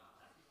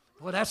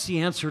 Well, that's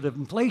the answer to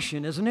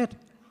inflation, isn't it?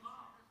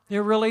 It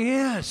really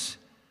is.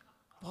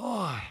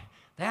 Boy,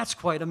 that's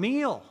quite a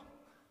meal.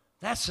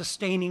 That's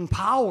sustaining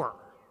power.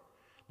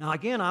 Now,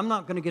 again, I'm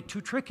not going to get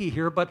too tricky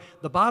here, but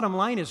the bottom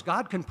line is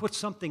God can put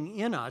something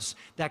in us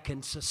that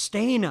can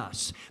sustain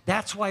us.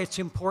 That's why it's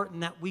important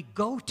that we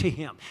go to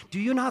Him. Do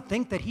you not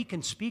think that He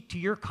can speak to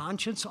your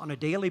conscience on a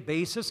daily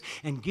basis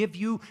and give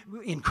you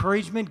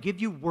encouragement,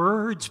 give you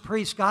words,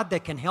 praise God,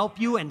 that can help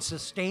you and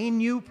sustain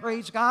you,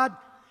 praise God?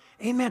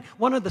 Amen.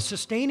 One of the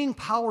sustaining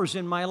powers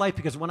in my life,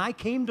 because when I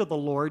came to the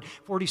Lord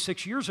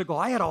 46 years ago,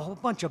 I had a whole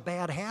bunch of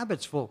bad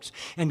habits, folks.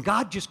 And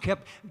God just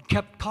kept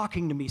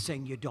talking to me,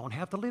 saying, you don't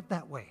have to live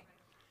that way.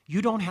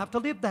 You don't have to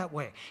live that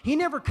way. He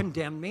never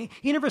condemned me.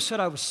 He never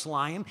said I was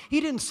slime. He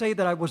didn't say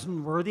that I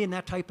wasn't worthy and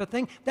that type of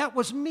thing. That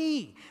was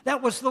me.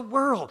 That was the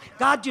world.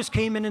 God just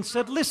came in and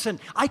said, listen,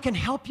 I can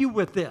help you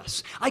with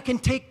this. I can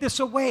take this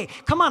away.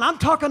 Come on, I'm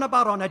talking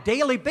about on a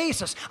daily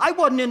basis. I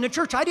wasn't in the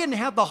church. I didn't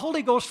have the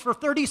Holy Ghost for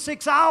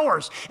 36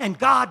 hours. And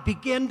God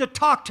began to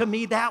talk to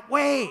me that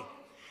way.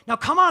 Now,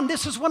 come on,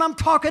 this is what I'm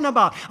talking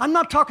about. I'm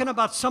not talking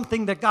about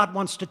something that God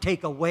wants to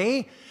take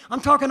away.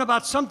 I'm talking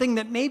about something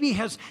that maybe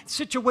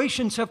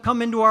situations have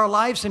come into our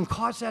lives and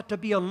caused that to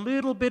be a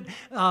little bit,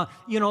 a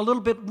little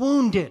bit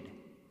wounded.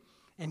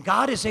 And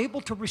God is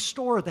able to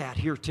restore that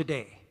here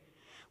today.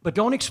 But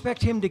don't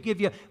expect Him to give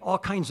you all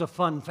kinds of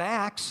fun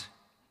facts.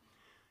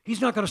 He's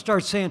not going to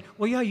start saying,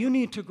 well, yeah, you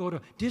need to go to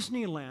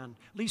Disneyland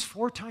at least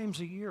 4 times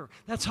a year.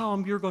 That's how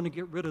you're going to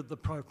get rid of the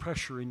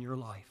pressure in your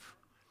life.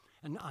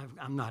 And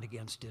I'm not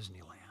against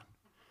Disneyland.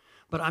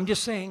 But I'm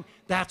just saying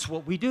that's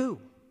what we do.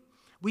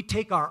 We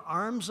take our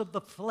arms of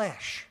the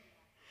flesh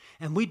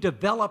and we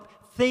develop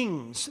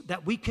things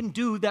that we can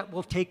do that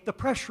will take the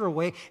pressure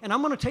away. And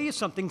I'm going to tell you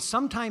something,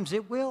 sometimes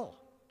it will.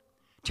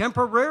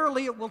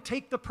 Temporarily, it will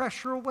take the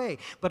pressure away,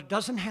 but it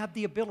doesn't have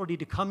the ability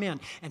to come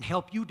in and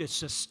help you to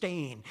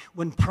sustain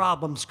when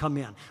problems come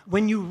in,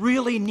 when you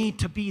really need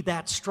to be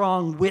that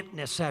strong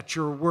witness at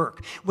your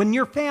work, when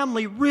your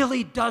family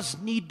really does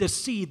need to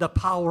see the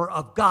power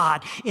of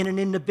God in an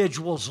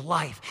individual's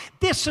life.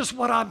 This is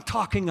what I'm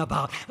talking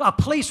about, a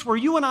place where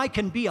you and I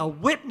can be a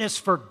witness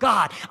for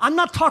God. I'm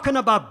not talking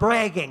about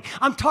bragging.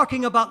 I'm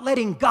talking about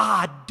letting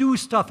God do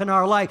stuff in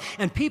our life,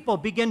 and people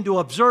begin to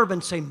observe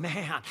and say,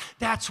 man,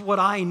 that's what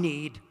I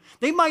need.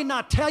 They might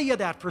not tell you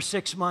that for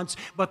 6 months,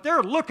 but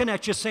they're looking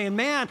at you saying,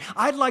 man,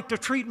 I'd like to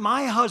treat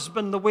my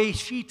husband the way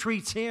she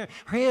treats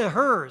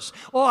hers.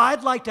 Oh,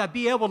 I'd like to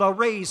be able to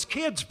raise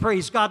kids,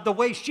 praise God, the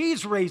way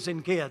she's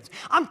raising kids.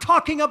 I'm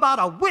talking about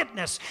a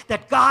witness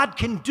that God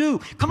can do.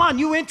 Come on,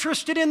 you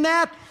interested in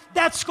that?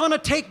 That's going to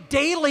take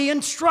daily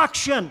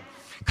instruction.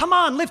 Come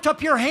on, lift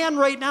up your hand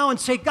right now and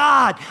say,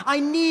 God, I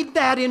need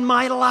that in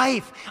my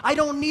life. I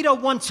don't need a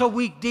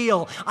once-a-week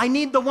deal. I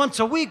need the once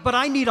a week, but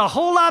I need a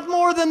whole lot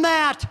more than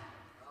that.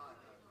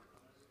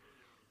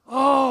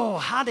 Oh,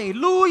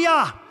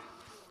 hallelujah.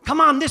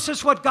 Come on, this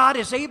is what God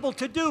is able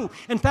to do.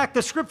 In fact,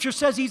 the Scripture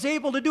says He's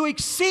able to do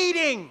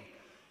exceeding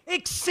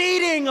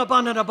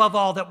abundant above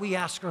all that we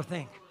ask or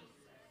think.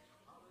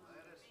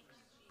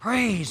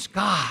 Praise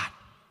God.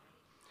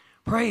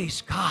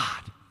 Praise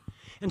God.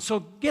 And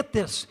so get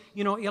this,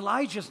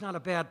 Elijah's not a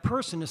bad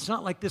person. It's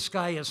not like this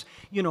guy is,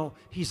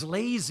 he's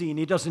lazy and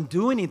he doesn't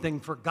do anything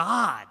for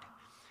God.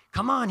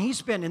 Come on,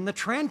 he's been in the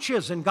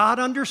trenches and God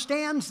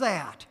understands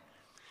that.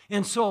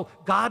 And so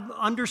God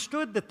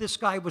understood that this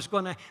guy was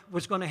going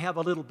to have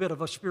a little bit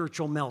of a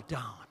spiritual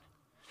meltdown.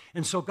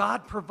 And so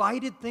God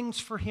provided things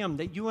for him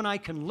that you and I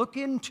can look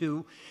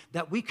into,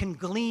 that we can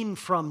glean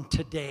from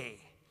today.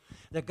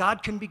 That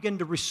God can begin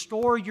to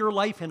restore your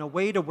life in a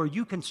way to where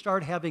you can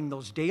start having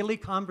those daily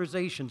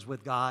conversations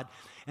with God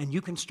and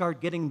you can start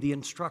getting the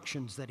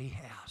instructions that He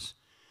has.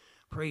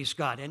 Praise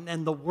God.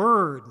 And the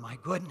Word, my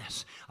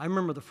goodness. I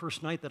remember the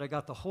first night that I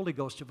got the Holy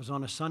Ghost. It was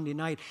on a Sunday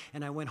night,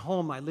 and I went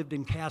home. I lived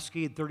in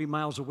Cascade, 30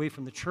 miles away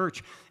from the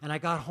church, and I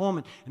got home,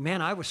 and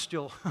man, I was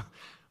still...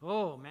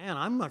 Oh man,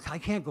 I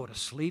can't go to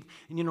sleep.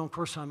 And of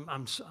course,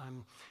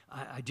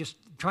 I just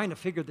trying to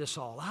figure this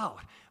all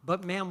out.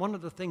 But man, one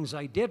of the things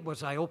I did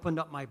was I opened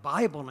up my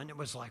Bible, and it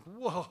was like,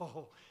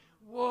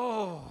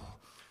 whoa,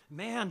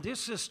 man,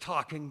 this is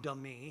talking to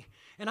me.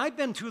 And I'd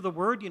been through the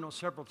Word,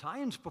 several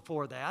times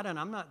before that,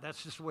 and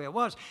that's just the way it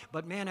was.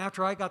 But man,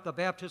 after I got the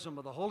baptism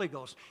of the Holy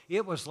Ghost,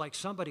 it was like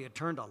somebody had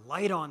turned a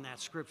light on that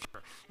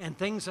Scripture. And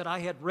things that I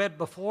had read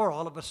before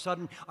all of a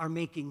sudden are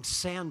making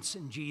sense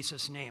in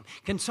Jesus' name.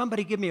 Can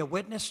somebody give me a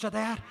witness to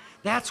that?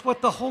 That's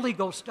what the Holy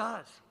Ghost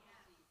does.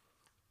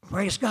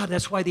 Praise God.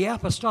 That's why the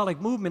apostolic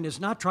movement is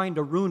not trying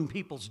to ruin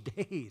people's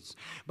days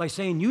by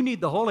saying you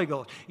need the Holy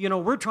Ghost.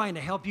 We're trying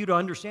to help you to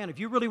understand. If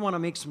you really want to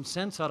make some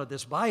sense out of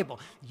this Bible,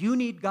 you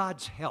need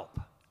God's help.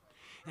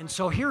 And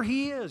so here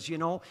he is,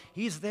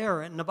 he's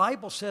there. And the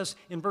Bible says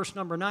in verse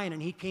number 9,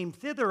 and he came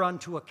thither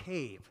unto a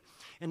cave.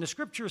 And the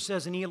Scripture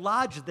says, and he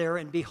lodged there,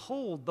 and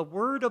behold, the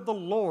word of the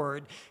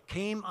Lord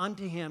came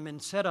unto him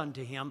and said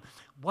unto him,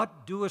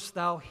 what doest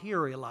thou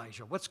here,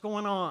 Elijah? What's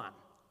going on?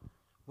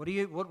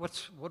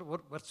 What's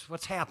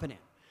happening?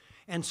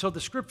 And so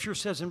the Scripture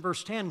says in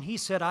verse 10, he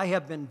said, I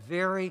have been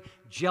very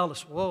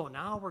jealous. Whoa,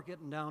 now we're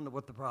getting down to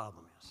what the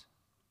problem is.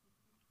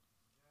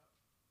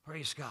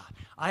 Praise God.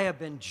 I have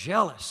been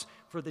jealous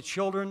for the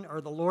children,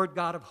 or the Lord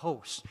God of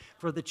hosts,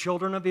 for the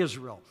children of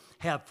Israel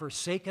have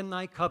forsaken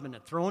thy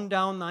covenant, thrown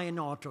down thine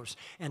altars,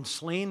 and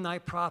slain thy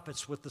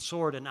prophets with the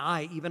sword, and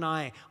I, even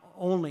I,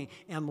 only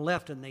am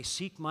left, and they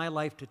seek my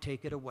life to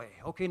take it away.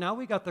 Okay, now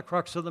we got the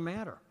crux of the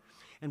matter.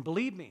 And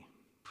believe me,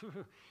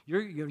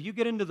 you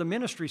get into the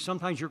ministry,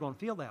 sometimes you're going to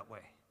feel that way.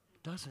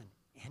 Doesn't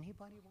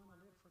anybody want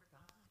to live for God?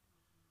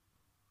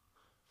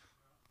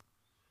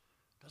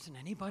 Doesn't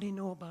anybody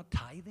know about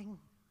tithing?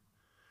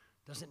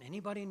 Doesn't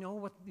anybody know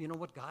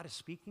what God is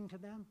speaking to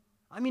them?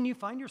 I mean, you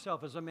find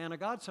yourself as a man of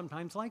God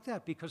sometimes like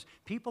that because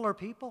people are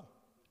people.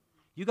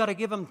 You got to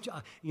give them,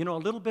 a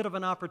little bit of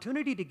an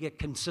opportunity to get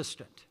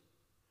consistent.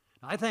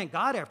 I thank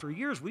God after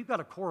years, we've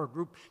got a core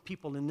group of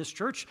people in this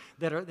church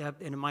that,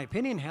 in my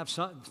opinion, have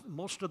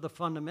most of the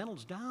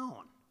fundamentals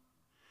down.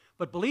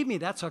 But believe me,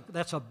 that's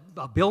a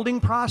building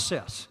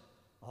process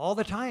all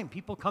the time.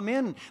 People come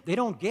in, they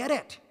don't get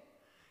it,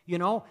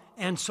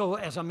 And so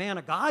as a man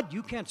of God,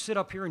 you can't sit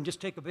up here and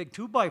just take a big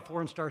 2x4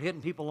 and start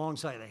hitting people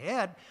alongside the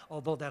head,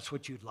 although that's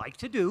what you'd like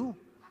to do.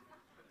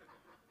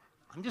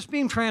 I'm just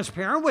being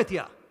transparent with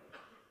you.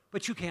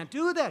 But you can't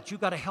do that.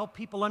 You've got to help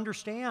people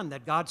understand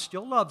that God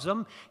still loves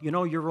them. You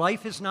know, your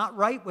life is not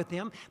right with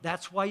Him.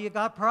 That's why you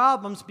got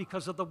problems,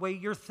 because of the way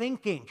you're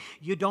thinking.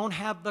 You don't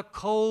have the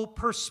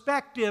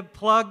co-perspective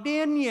plugged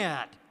in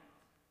yet.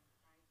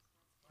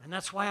 And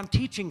that's why I'm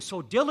teaching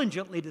so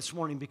diligently this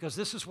morning, because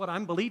this is what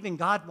I'm believing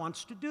God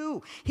wants to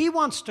do. He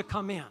wants to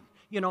come in,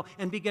 you know,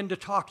 and begin to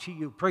talk to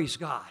you. Praise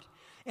God.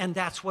 And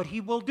that's what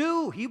He will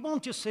do. He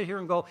won't just sit here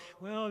and go,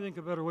 well, I think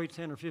I better wait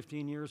 10 or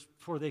 15 years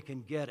before they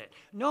can get it.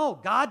 No,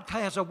 God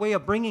has a way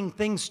of bringing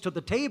things to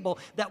the table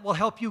that will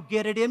help you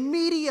get it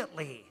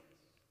immediately.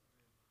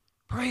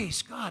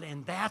 Praise God.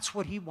 And that's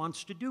what He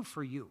wants to do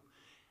for you.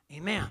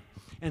 Amen.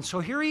 And so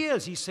here He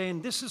is. He's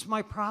saying, this is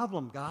my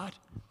problem, God.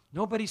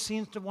 Nobody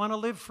seems to want to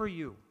live for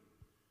you.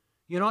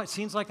 You know, it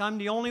seems like I'm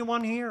the only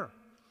one here.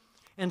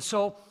 And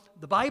so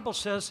the Bible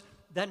says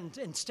that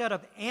instead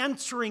of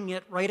answering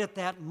it right at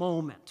that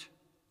moment,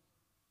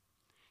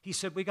 He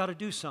said, we got to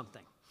do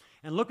something.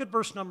 And look at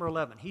verse number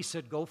 11. He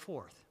said, go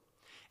forth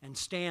and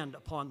stand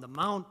upon the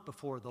mount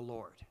before the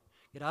Lord.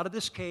 Get out of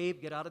this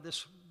cave, get out of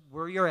this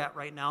where you're at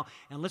right now,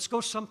 and let's go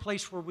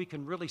someplace where we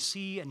can really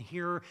see and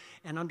hear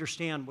and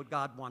understand what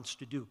God wants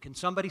to do. Can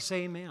somebody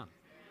say amen?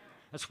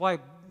 That's why,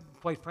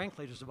 quite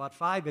frankly, there's about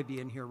 5 of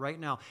you in here right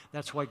now.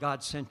 That's why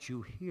God sent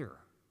you here.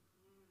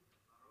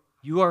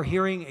 You are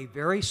hearing a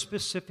very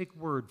specific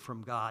word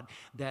from God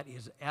that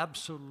is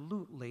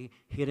absolutely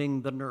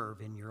hitting the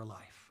nerve in your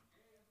life.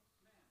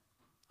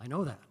 I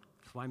know that.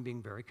 That's why I'm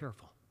being very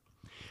careful.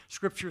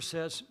 Scripture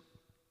says,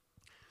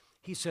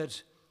 He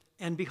says,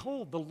 and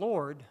behold, the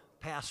Lord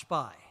passed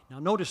by. Now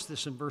notice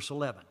this in verse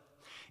 11.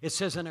 It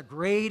says, and a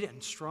great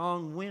and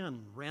strong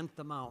wind rent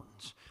the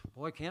mountains.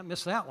 Boy, can't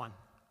miss that one.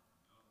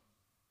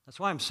 That's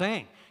why I'm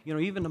saying, you know,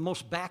 even the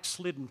most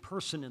backslidden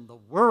person in the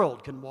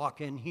world can walk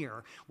in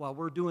here while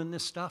we're doing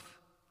this stuff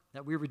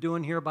that we were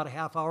doing here about a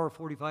half hour,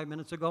 45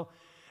 minutes ago,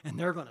 and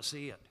they're going to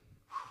see it.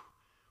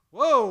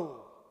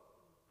 Whoa!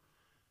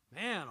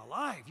 Man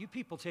alive, you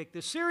people take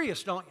this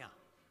serious, don't you?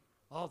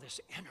 All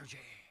this energy,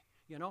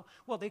 you know?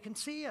 Well, they can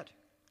see it.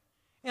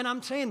 And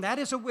I'm saying that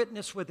is a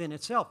witness within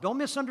itself. Don't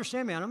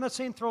misunderstand me. I'm not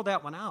saying throw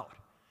that one out.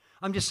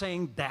 I'm just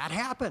saying that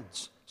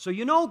happens. So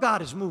you know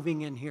God is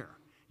moving in here.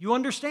 You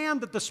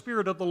understand that the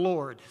Spirit of the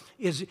Lord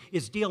is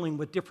dealing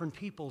with different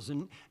peoples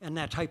and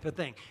that type of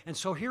thing. And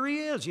so here He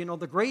is, you know,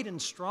 the great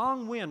and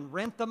strong wind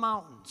rent the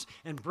mountains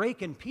and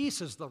break in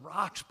pieces the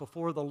rocks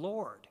before the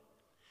Lord.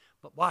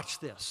 But watch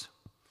this.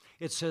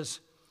 It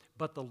says,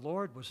 but the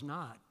Lord was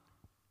not.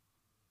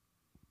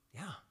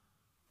 Yeah,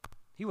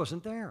 He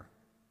wasn't there.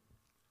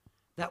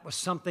 That was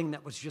something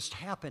that was just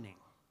happening.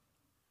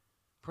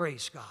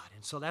 Praise God.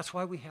 And so that's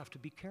why we have to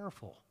be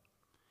careful.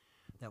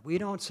 That we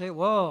don't say,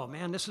 whoa,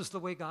 man, this is the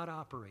way God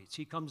operates.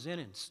 He comes in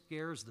and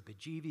scares the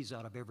bejeebies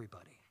out of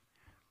everybody.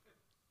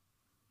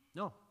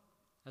 No,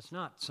 that's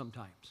not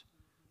sometimes.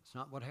 It's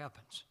not what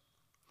happens.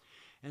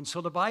 And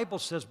so the Bible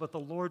says, but the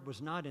Lord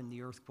was not in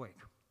the earthquake.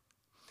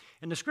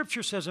 And the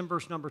Scripture says in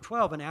verse number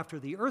 12, and after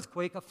the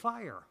earthquake, a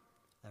fire.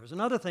 That was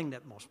another thing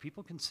that most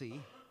people can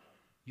see.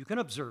 You can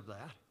observe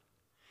that.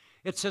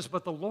 It says,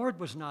 but the Lord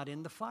was not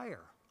in the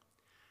fire.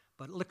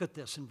 But look at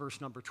this in verse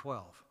number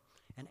 12.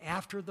 And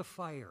after the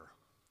fire,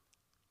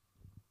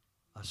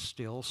 a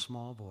still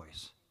small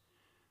voice.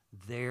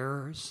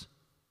 There's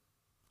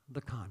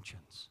the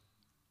conscience.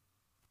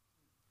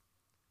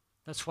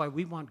 That's why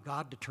we want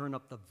God to turn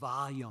up the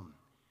volume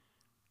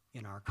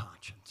in our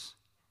conscience.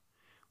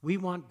 We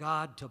want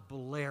God to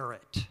blare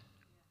it.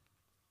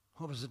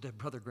 What was it that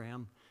Brother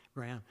Graham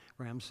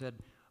said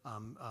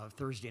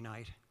Thursday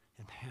night?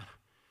 And man,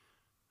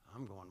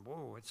 I'm going,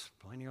 whoa, it's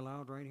plenty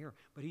loud right here.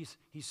 But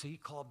he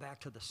called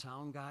back to the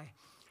sound guy.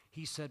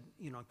 He said,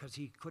 you know, because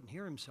he couldn't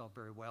hear himself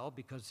very well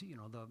because, you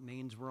know, the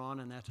mains were on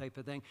and that type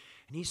of thing.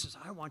 And he says,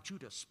 I want you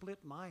to split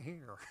my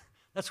hair.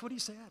 That's what he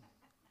said.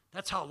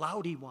 That's how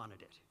loud he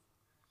wanted it.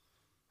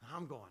 And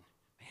I'm going,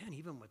 man,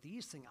 even with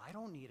these things, I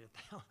don't need it.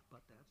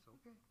 But that's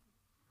okay.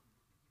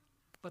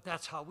 But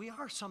that's how we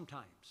are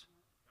sometimes.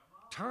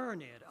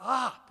 Turn it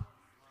up.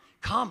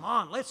 Come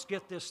on, let's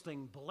get this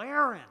thing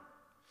blaring.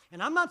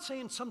 And I'm not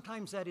saying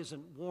sometimes that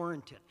isn't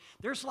warranted.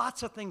 There's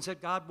lots of things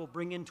that God will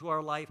bring into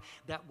our life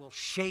that will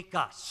shake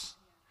us.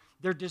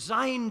 They're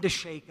designed to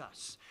shake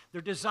us.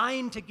 They're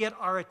designed to get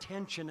our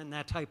attention and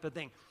that type of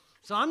thing.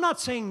 So I'm not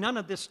saying none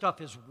of this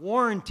stuff is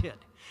warranted.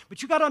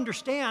 But you got to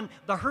understand,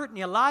 the hurting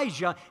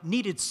Elijah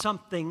needed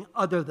something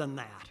other than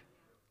that.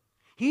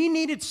 He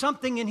needed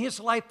something in his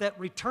life that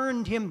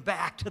returned him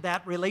back to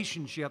that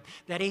relationship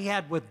that he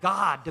had with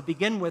God to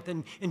begin with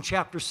in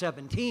chapter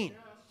 17.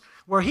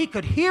 Where he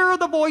could hear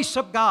the voice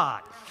of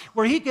God,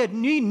 where he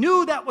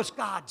knew that was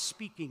God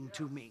speaking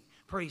to me.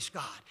 Praise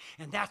God.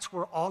 And that's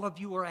where all of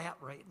you are at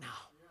right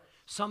now.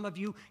 Some of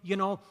you, you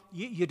know,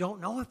 you don't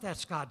know if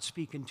that's God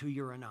speaking to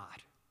you or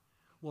not.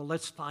 Well,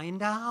 let's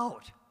find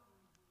out.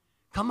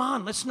 Come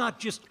on, let's not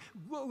just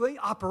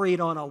operate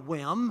on a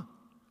whim.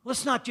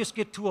 Let's not just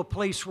get to a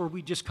place where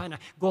we just kind of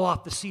go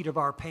off the seat of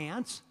our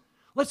pants.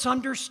 Let's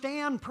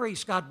understand,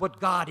 praise God,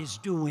 what God is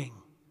doing.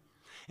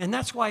 And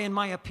that's why, in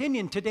my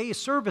opinion, today's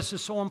service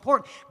is so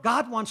important.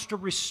 God wants to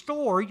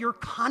restore your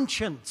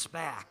conscience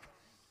back.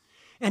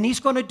 And He's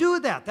going to do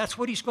that. That's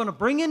what He's going to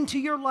bring into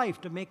your life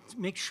to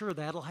make sure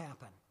that'll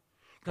happen.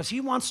 Because He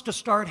wants to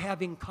start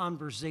having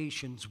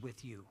conversations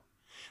with you.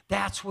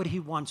 That's what He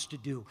wants to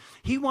do.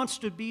 He wants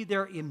to be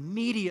there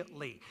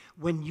immediately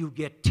when you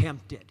get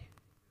tempted.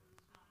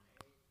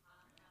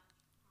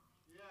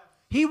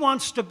 He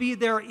wants to be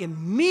there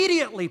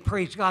immediately,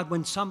 praise God,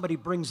 when somebody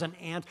brings an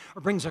answer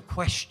or brings a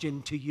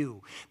question to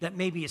you that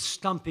maybe is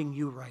stumping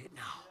you right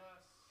now.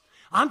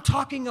 I'm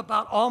talking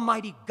about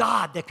Almighty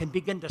God that can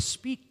begin to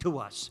speak to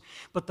us.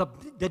 But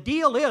the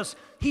deal is,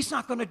 He's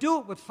not going to do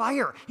it with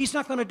fire. He's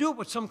not going to do it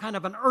with some kind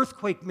of an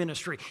earthquake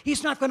ministry.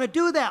 He's not going to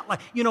do that,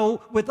 like,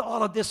 with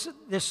all of this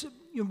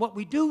what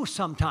we do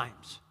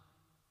sometimes.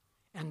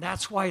 And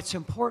that's why it's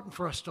important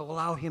for us to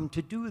allow Him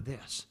to do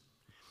this.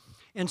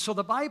 And so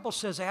the Bible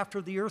says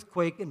after the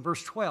earthquake in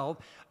verse 12,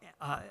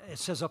 it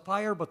says a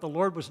fire, but the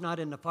Lord was not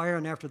in the fire,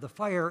 and after the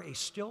fire, a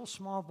still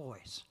small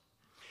voice.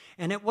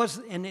 And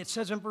it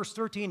says in verse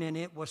 13, and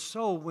it was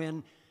so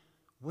when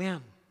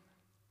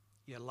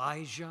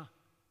Elijah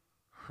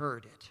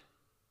heard it.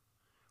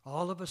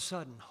 All of a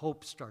sudden,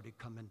 hope started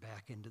coming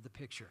back into the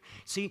picture.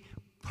 See,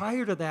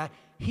 prior to that,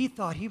 he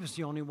thought he was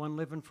the only one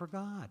living for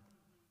God.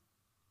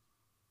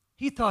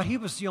 He thought he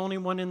was the only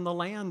one in the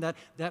land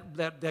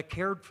that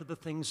cared for the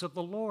things of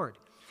the Lord.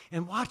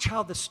 And watch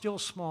how the still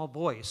small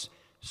voice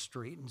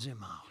straightens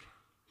him out.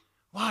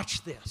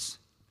 Watch this.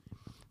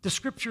 The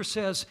scripture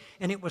says,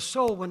 and it was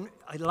so when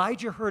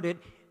Elijah heard it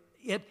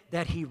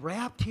that he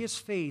wrapped his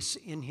face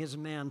in his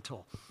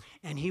mantle.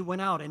 And he went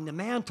out. And the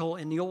mantle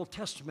in the Old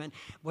Testament,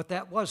 what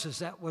that was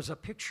a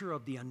picture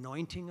of the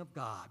anointing of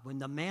God. When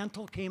the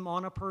mantle came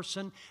on a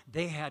person,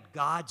 they had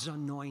God's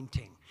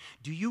anointing.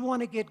 Do you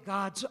want to get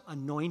God's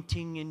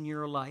anointing in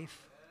your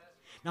life?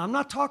 Now, I'm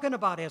not talking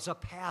about as a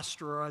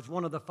pastor or as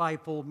one of the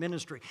fivefold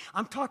ministry.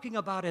 I'm talking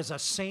about as a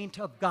saint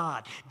of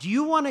God. Do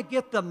you want to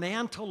get the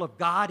mantle of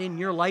God in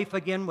your life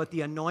again with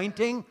the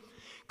anointing?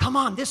 Come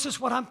on, this is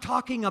what I'm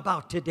talking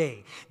about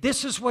today.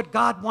 This is what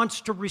God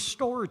wants to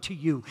restore to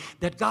you,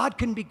 that God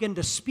can begin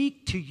to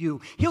speak to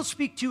you. He'll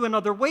speak to you in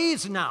other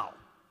ways now.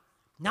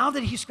 Now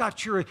that He's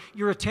got your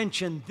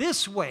attention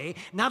this way,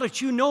 now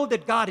that you know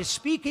that God is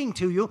speaking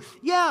to you,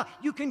 yeah,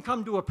 you can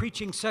come to a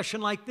preaching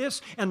session like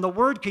this, and the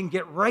Word can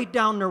get right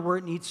down there where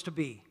it needs to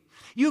be.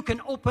 You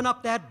can open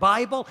up that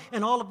Bible,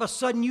 and all of a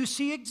sudden you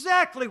see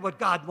exactly what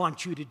God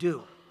wants you to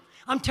do.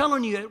 I'm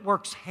telling you, it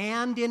works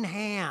hand in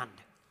hand.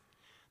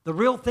 The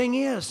real thing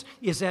is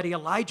that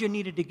Elijah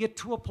needed to get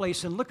to a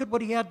place, and look at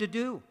what he had to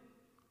do.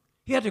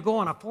 He had to go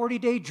on a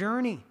 40-day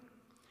journey.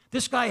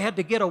 This guy had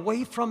to get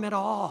away from it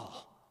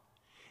all.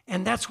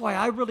 And that's why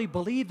I really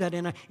believe that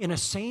in a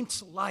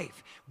saint's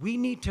life, we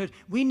need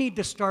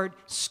to start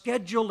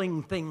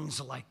scheduling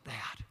things like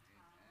that.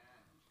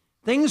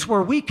 Things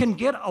where we can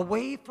get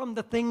away from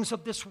the things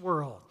of this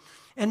world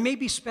and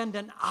maybe spend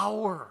an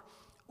hour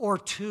or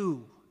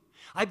two.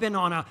 I've been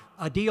on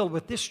a deal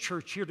with this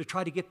church here to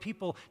try to get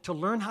people to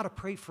learn how to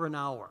pray for an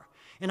hour.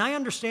 And I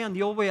understand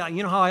the old way.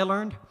 You know how I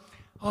learned?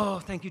 Oh,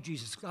 thank you,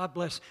 Jesus. God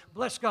bless.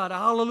 Bless God.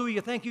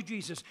 Hallelujah. Thank you,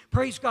 Jesus.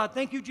 Praise God.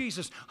 Thank you,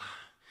 Jesus.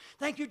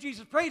 Thank you,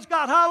 Jesus. Praise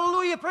God.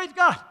 Hallelujah. Praise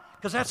God.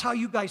 Because that's how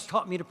you guys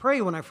taught me to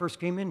pray when I first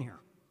came in here.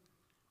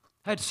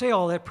 I had to say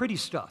all that pretty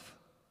stuff.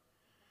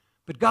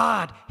 But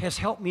God has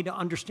helped me to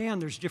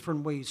understand there's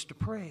different ways to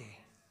pray.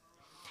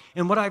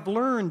 And what I've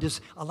learned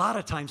is a lot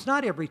of times,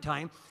 not every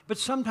time, but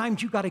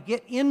sometimes you got to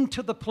get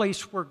into the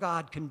place where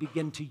God can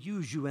begin to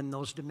use you in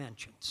those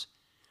dimensions.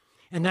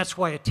 And that's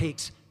why it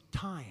takes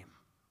time.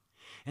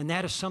 And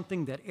that is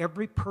something that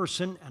every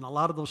person, and a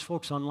lot of those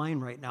folks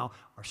online right now,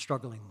 are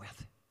struggling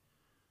with.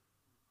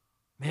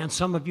 Man,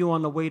 some of you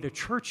on the way to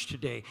church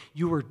today,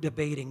 you were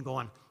debating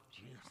going,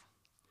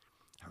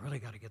 I really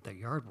got to get that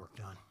yard work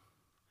done.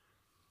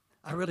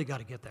 I really got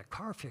to get that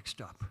car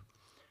fixed up.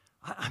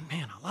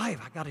 Man alive,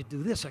 I got to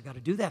do this, I got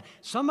to do that.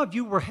 Some of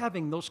you were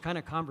having those kind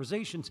of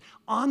conversations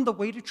on the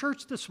way to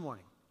church this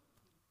morning.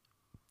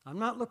 I'm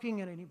not looking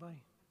at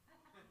anybody.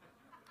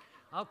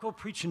 I'll go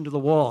preaching to the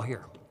wall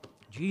here.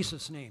 In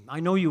Jesus' name.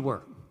 I know you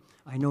were.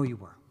 I know you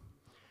were.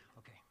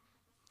 Okay.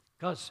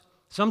 Because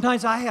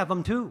sometimes I have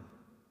them too.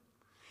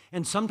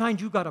 And sometimes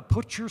you got to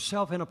put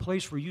yourself in a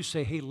place where you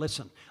say, hey,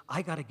 listen,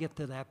 I got to get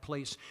to that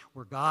place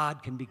where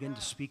God can begin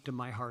to speak to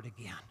my heart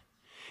again.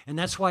 And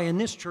that's why in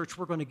this church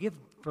we're going to give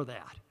for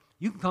that.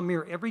 You can come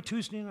here every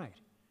Tuesday night,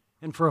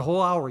 and for a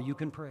whole hour you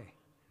can pray.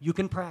 You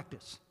can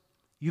practice.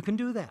 You can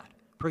do that.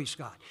 Praise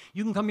God.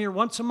 You can come here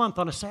once a month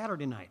on a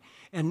Saturday night,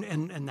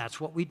 and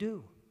that's what we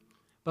do.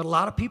 But a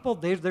lot of people,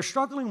 they're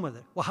struggling with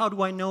it. Well, how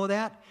do I know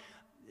that?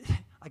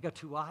 I got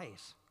two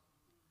eyes.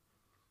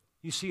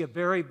 You see a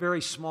very,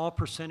 very small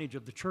percentage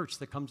of the church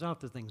that comes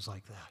out to things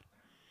like that.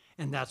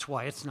 And that's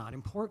why it's not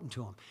important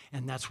to them.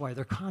 And that's why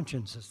their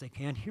consciences, they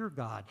can't hear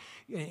God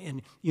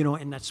in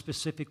that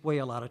specific way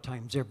a lot of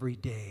times every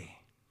day.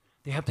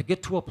 They have to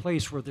get to a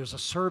place where there's a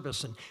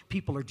service and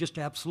people are just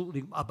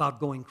absolutely about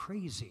going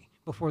crazy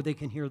before they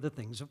can hear the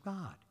things of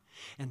God.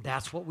 And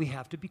that's what we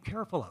have to be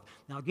careful of.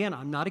 Now, again,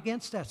 I'm not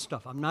against that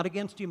stuff. I'm not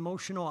against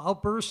emotional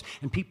outbursts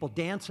and people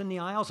dance in the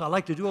aisles. I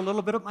like to do a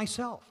little bit of it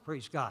myself,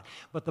 praise God.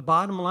 But the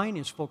bottom line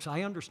is, folks,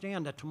 I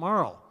understand that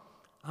tomorrow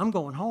I'm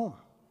going home.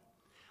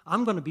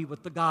 I'm going to be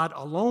with the God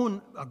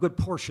alone a good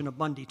portion of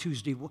Monday,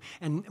 Tuesday,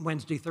 and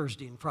Wednesday,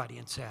 Thursday, and Friday,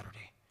 and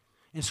Saturday.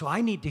 And so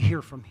I need to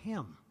hear from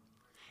Him.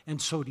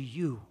 And so do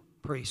you.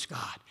 Praise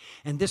God.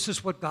 And this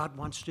is what God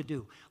wants to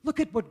do. Look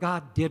at what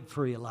God did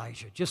for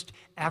Elijah just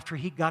after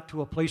he got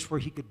to a place where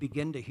he could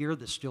begin to hear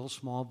the still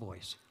small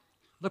voice.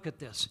 Look at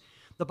this.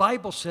 The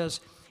Bible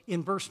says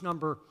in verse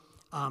number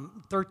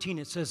 13,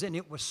 it says, "And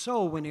it was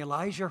so when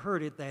Elijah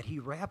heard it that he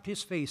wrapped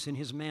his face in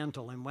his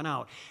mantle and went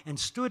out and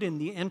stood in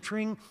the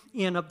entering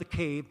in of the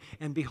cave.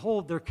 And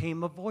behold, there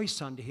came a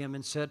voice unto him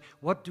and said,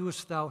 What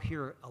doest thou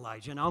here,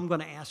 Elijah?" Now I'm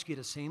going to ask you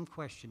the same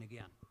question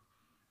again.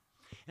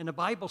 And the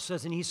Bible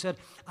says, and he said,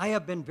 "I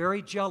have been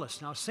very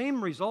jealous." Now,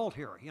 same result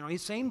here.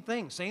 Same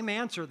thing, same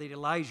answer that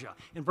Elijah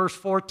in verse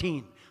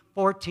 14.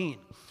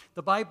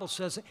 The Bible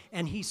says,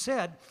 and he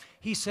said,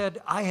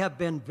 "I have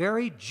been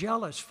very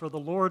jealous for the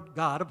Lord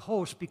God of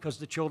hosts, because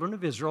the children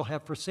of Israel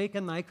have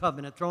forsaken thy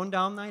covenant, thrown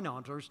down thine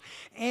altars,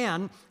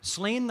 and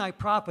slain thy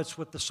prophets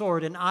with the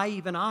sword, and I,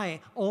 even I,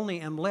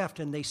 only am left,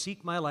 and they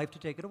seek my life to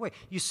take it away."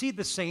 You see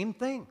the same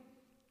thing.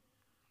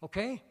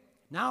 Okay?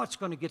 Now it's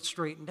going to get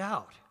straightened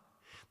out.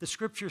 The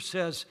scripture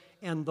says,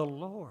 "And the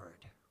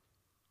Lord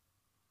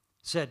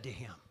said to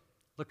him,"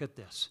 look at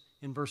this,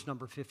 in verse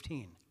number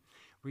 15,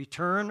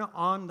 "Return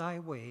on thy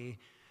way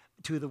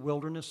to the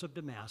wilderness of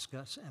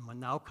Damascus, and when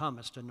thou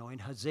comest,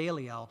 anoint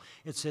Hazael,"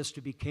 it says,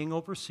 "to be king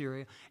over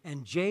Syria,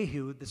 and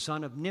Jehu, the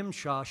son of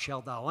Nimshah,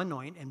 shalt thou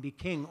anoint, and be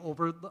king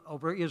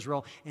over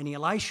Israel, and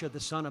Elisha, the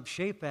son of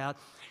Shaphat,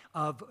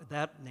 of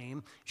that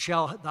name,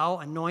 shalt thou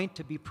anoint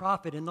to be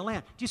prophet in the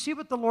land." Do you see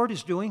what the Lord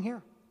is doing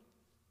here?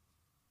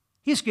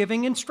 He's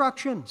giving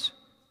instructions.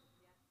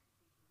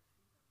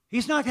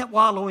 He's not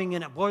wallowing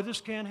in it. Boy, this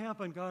can't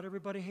happen. God,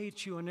 everybody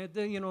hates you. And,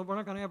 we're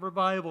not going to have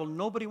revival.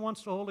 Nobody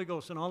wants the Holy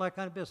Ghost and all that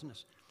kind of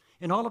business.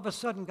 And all of a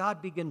sudden,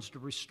 God begins to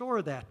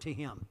restore that to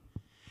him.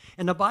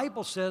 And the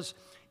Bible says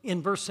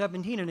in verse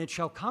 17, "And it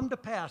shall come to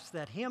pass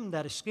that him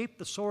that escaped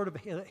the sword of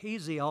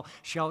Hazael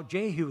shall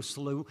Jehu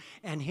slew,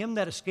 and him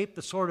that escaped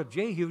the sword of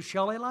Jehu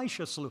shall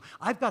Elisha slew."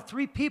 I've got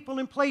 3 people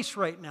in place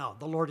right now,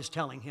 the Lord is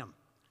telling him,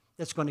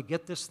 that's going to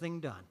get this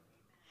thing done.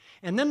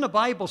 And then the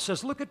Bible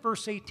says, look at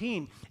verse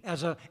 18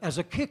 as a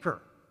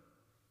kicker.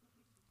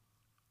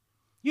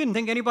 You didn't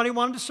think anybody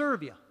wanted to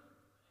serve you.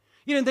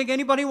 You didn't think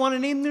anybody wanted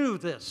anything to do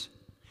with this.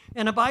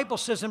 And the Bible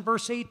says in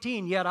verse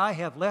 18, "Yet I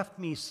have left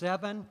me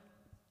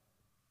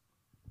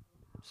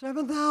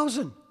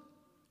 7,000.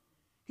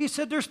 He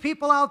said, there's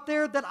people out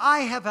there that I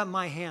have had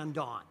my hand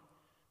on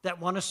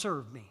that want to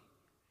serve me.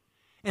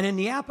 And in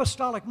the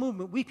apostolic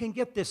movement, we can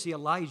get this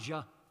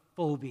Elijah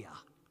phobia.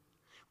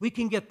 We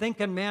can get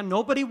thinking, man,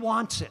 nobody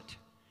wants it.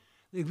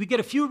 We get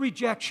a few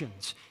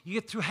rejections.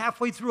 You get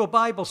halfway through a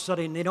Bible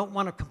study and they don't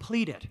want to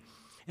complete it.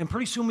 And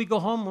pretty soon we go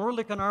home, we're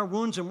licking our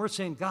wounds and we're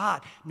saying,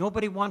 God,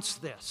 nobody wants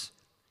this.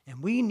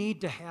 And we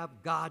need to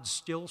have God's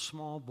still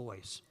small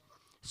voice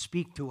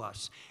speak to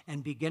us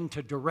and begin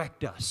to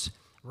direct us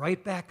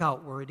right back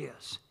out where it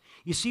is.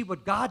 You see,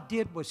 what God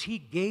did was He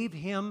gave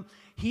him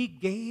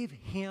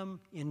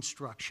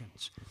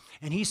instructions.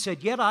 And He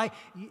said,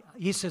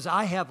 He says,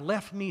 "I have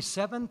left me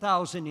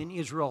 7,000 in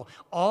Israel,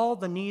 all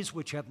the knees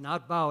which have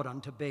not bowed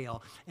unto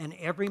Baal, and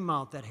every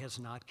mouth that has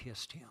not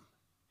kissed him."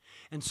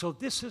 And so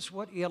this is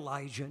what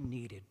Elijah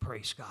needed,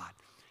 praise God.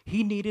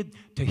 He needed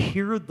to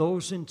hear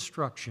those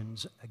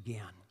instructions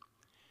again,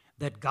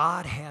 that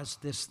God has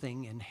this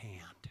thing in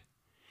hand.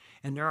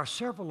 And there are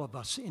several of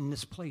us in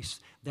this place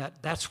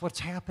that's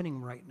what's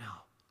happening right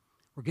now.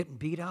 We're getting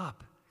beat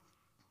up.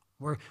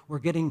 We're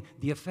getting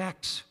the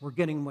effects. We're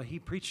getting what he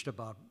preached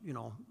about,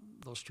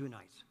 those 2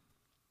 nights.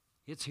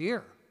 It's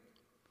here.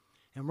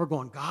 And we're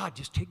going, God,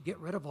 just get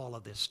rid of all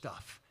of this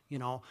stuff.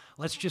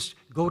 Let's just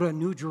go to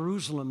New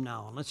Jerusalem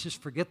now, and let's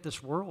just forget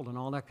this world and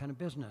all that kind of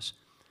business.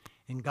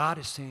 And God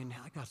is saying,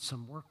 I got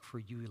some work for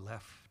you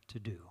left to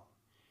do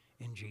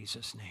in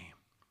Jesus' name.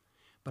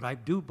 But I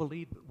do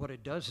believe what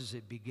it does is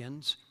it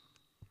begins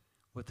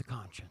with the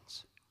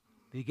conscience.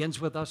 It begins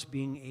with us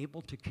being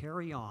able to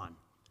carry on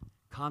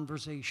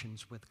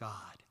conversations with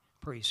God.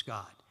 Praise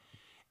God.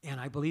 And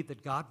I believe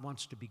that God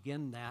wants to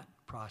begin that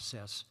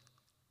process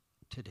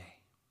today.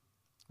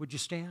 Would you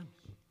stand?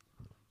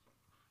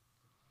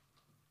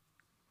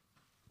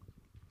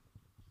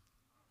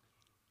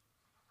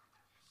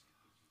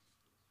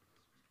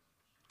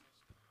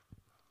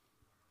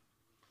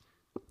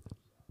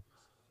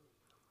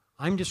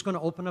 I'm just going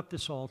to open up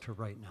this altar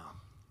right now.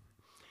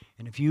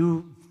 And if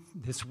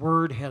this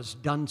word has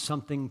done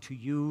something to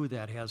you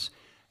that has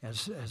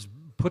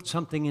put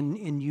something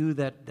in you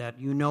that that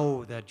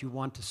you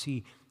want to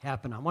see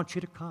happen, I want you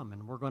to come,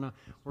 and we're going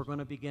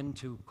to begin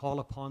to call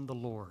upon the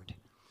Lord.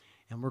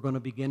 And we're going to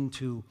begin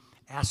to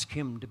ask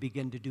Him to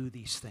begin to do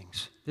these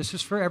things. This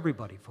is for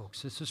everybody,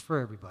 folks. This is for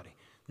everybody.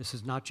 This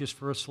is not just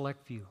for a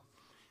select few.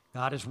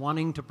 God is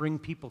wanting to bring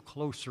people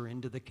closer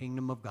into the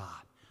kingdom of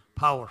God.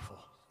 Powerful,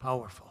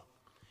 powerful.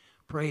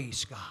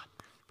 Praise God.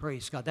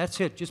 Praise God.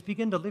 That's it. Just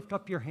begin to lift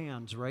up your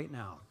hands right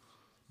now.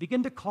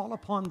 Begin to call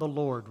upon the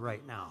Lord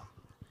right now.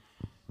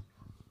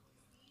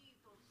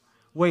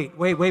 Wait.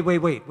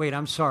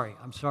 I'm sorry.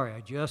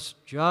 I just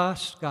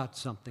got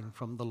something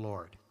from the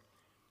Lord.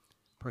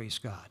 Praise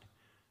God.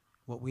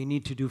 What we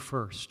need to do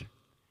first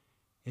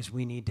is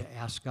we need to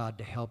ask God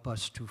to help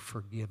us to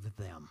forgive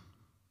them.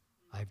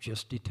 I've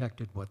just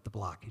detected what the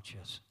blockage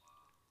is.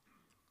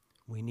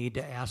 We need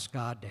to ask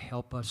God to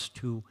help us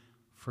to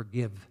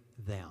forgive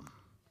them.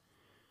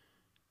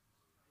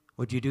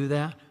 Would you do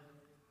that?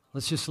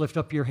 Let's just lift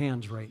up your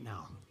hands right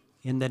now.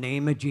 In the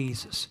name of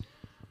Jesus.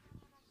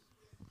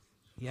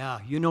 Yeah,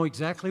 you know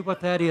exactly what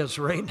that is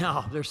right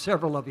now. There's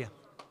several of you.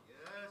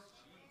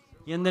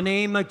 In the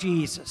name of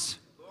Jesus.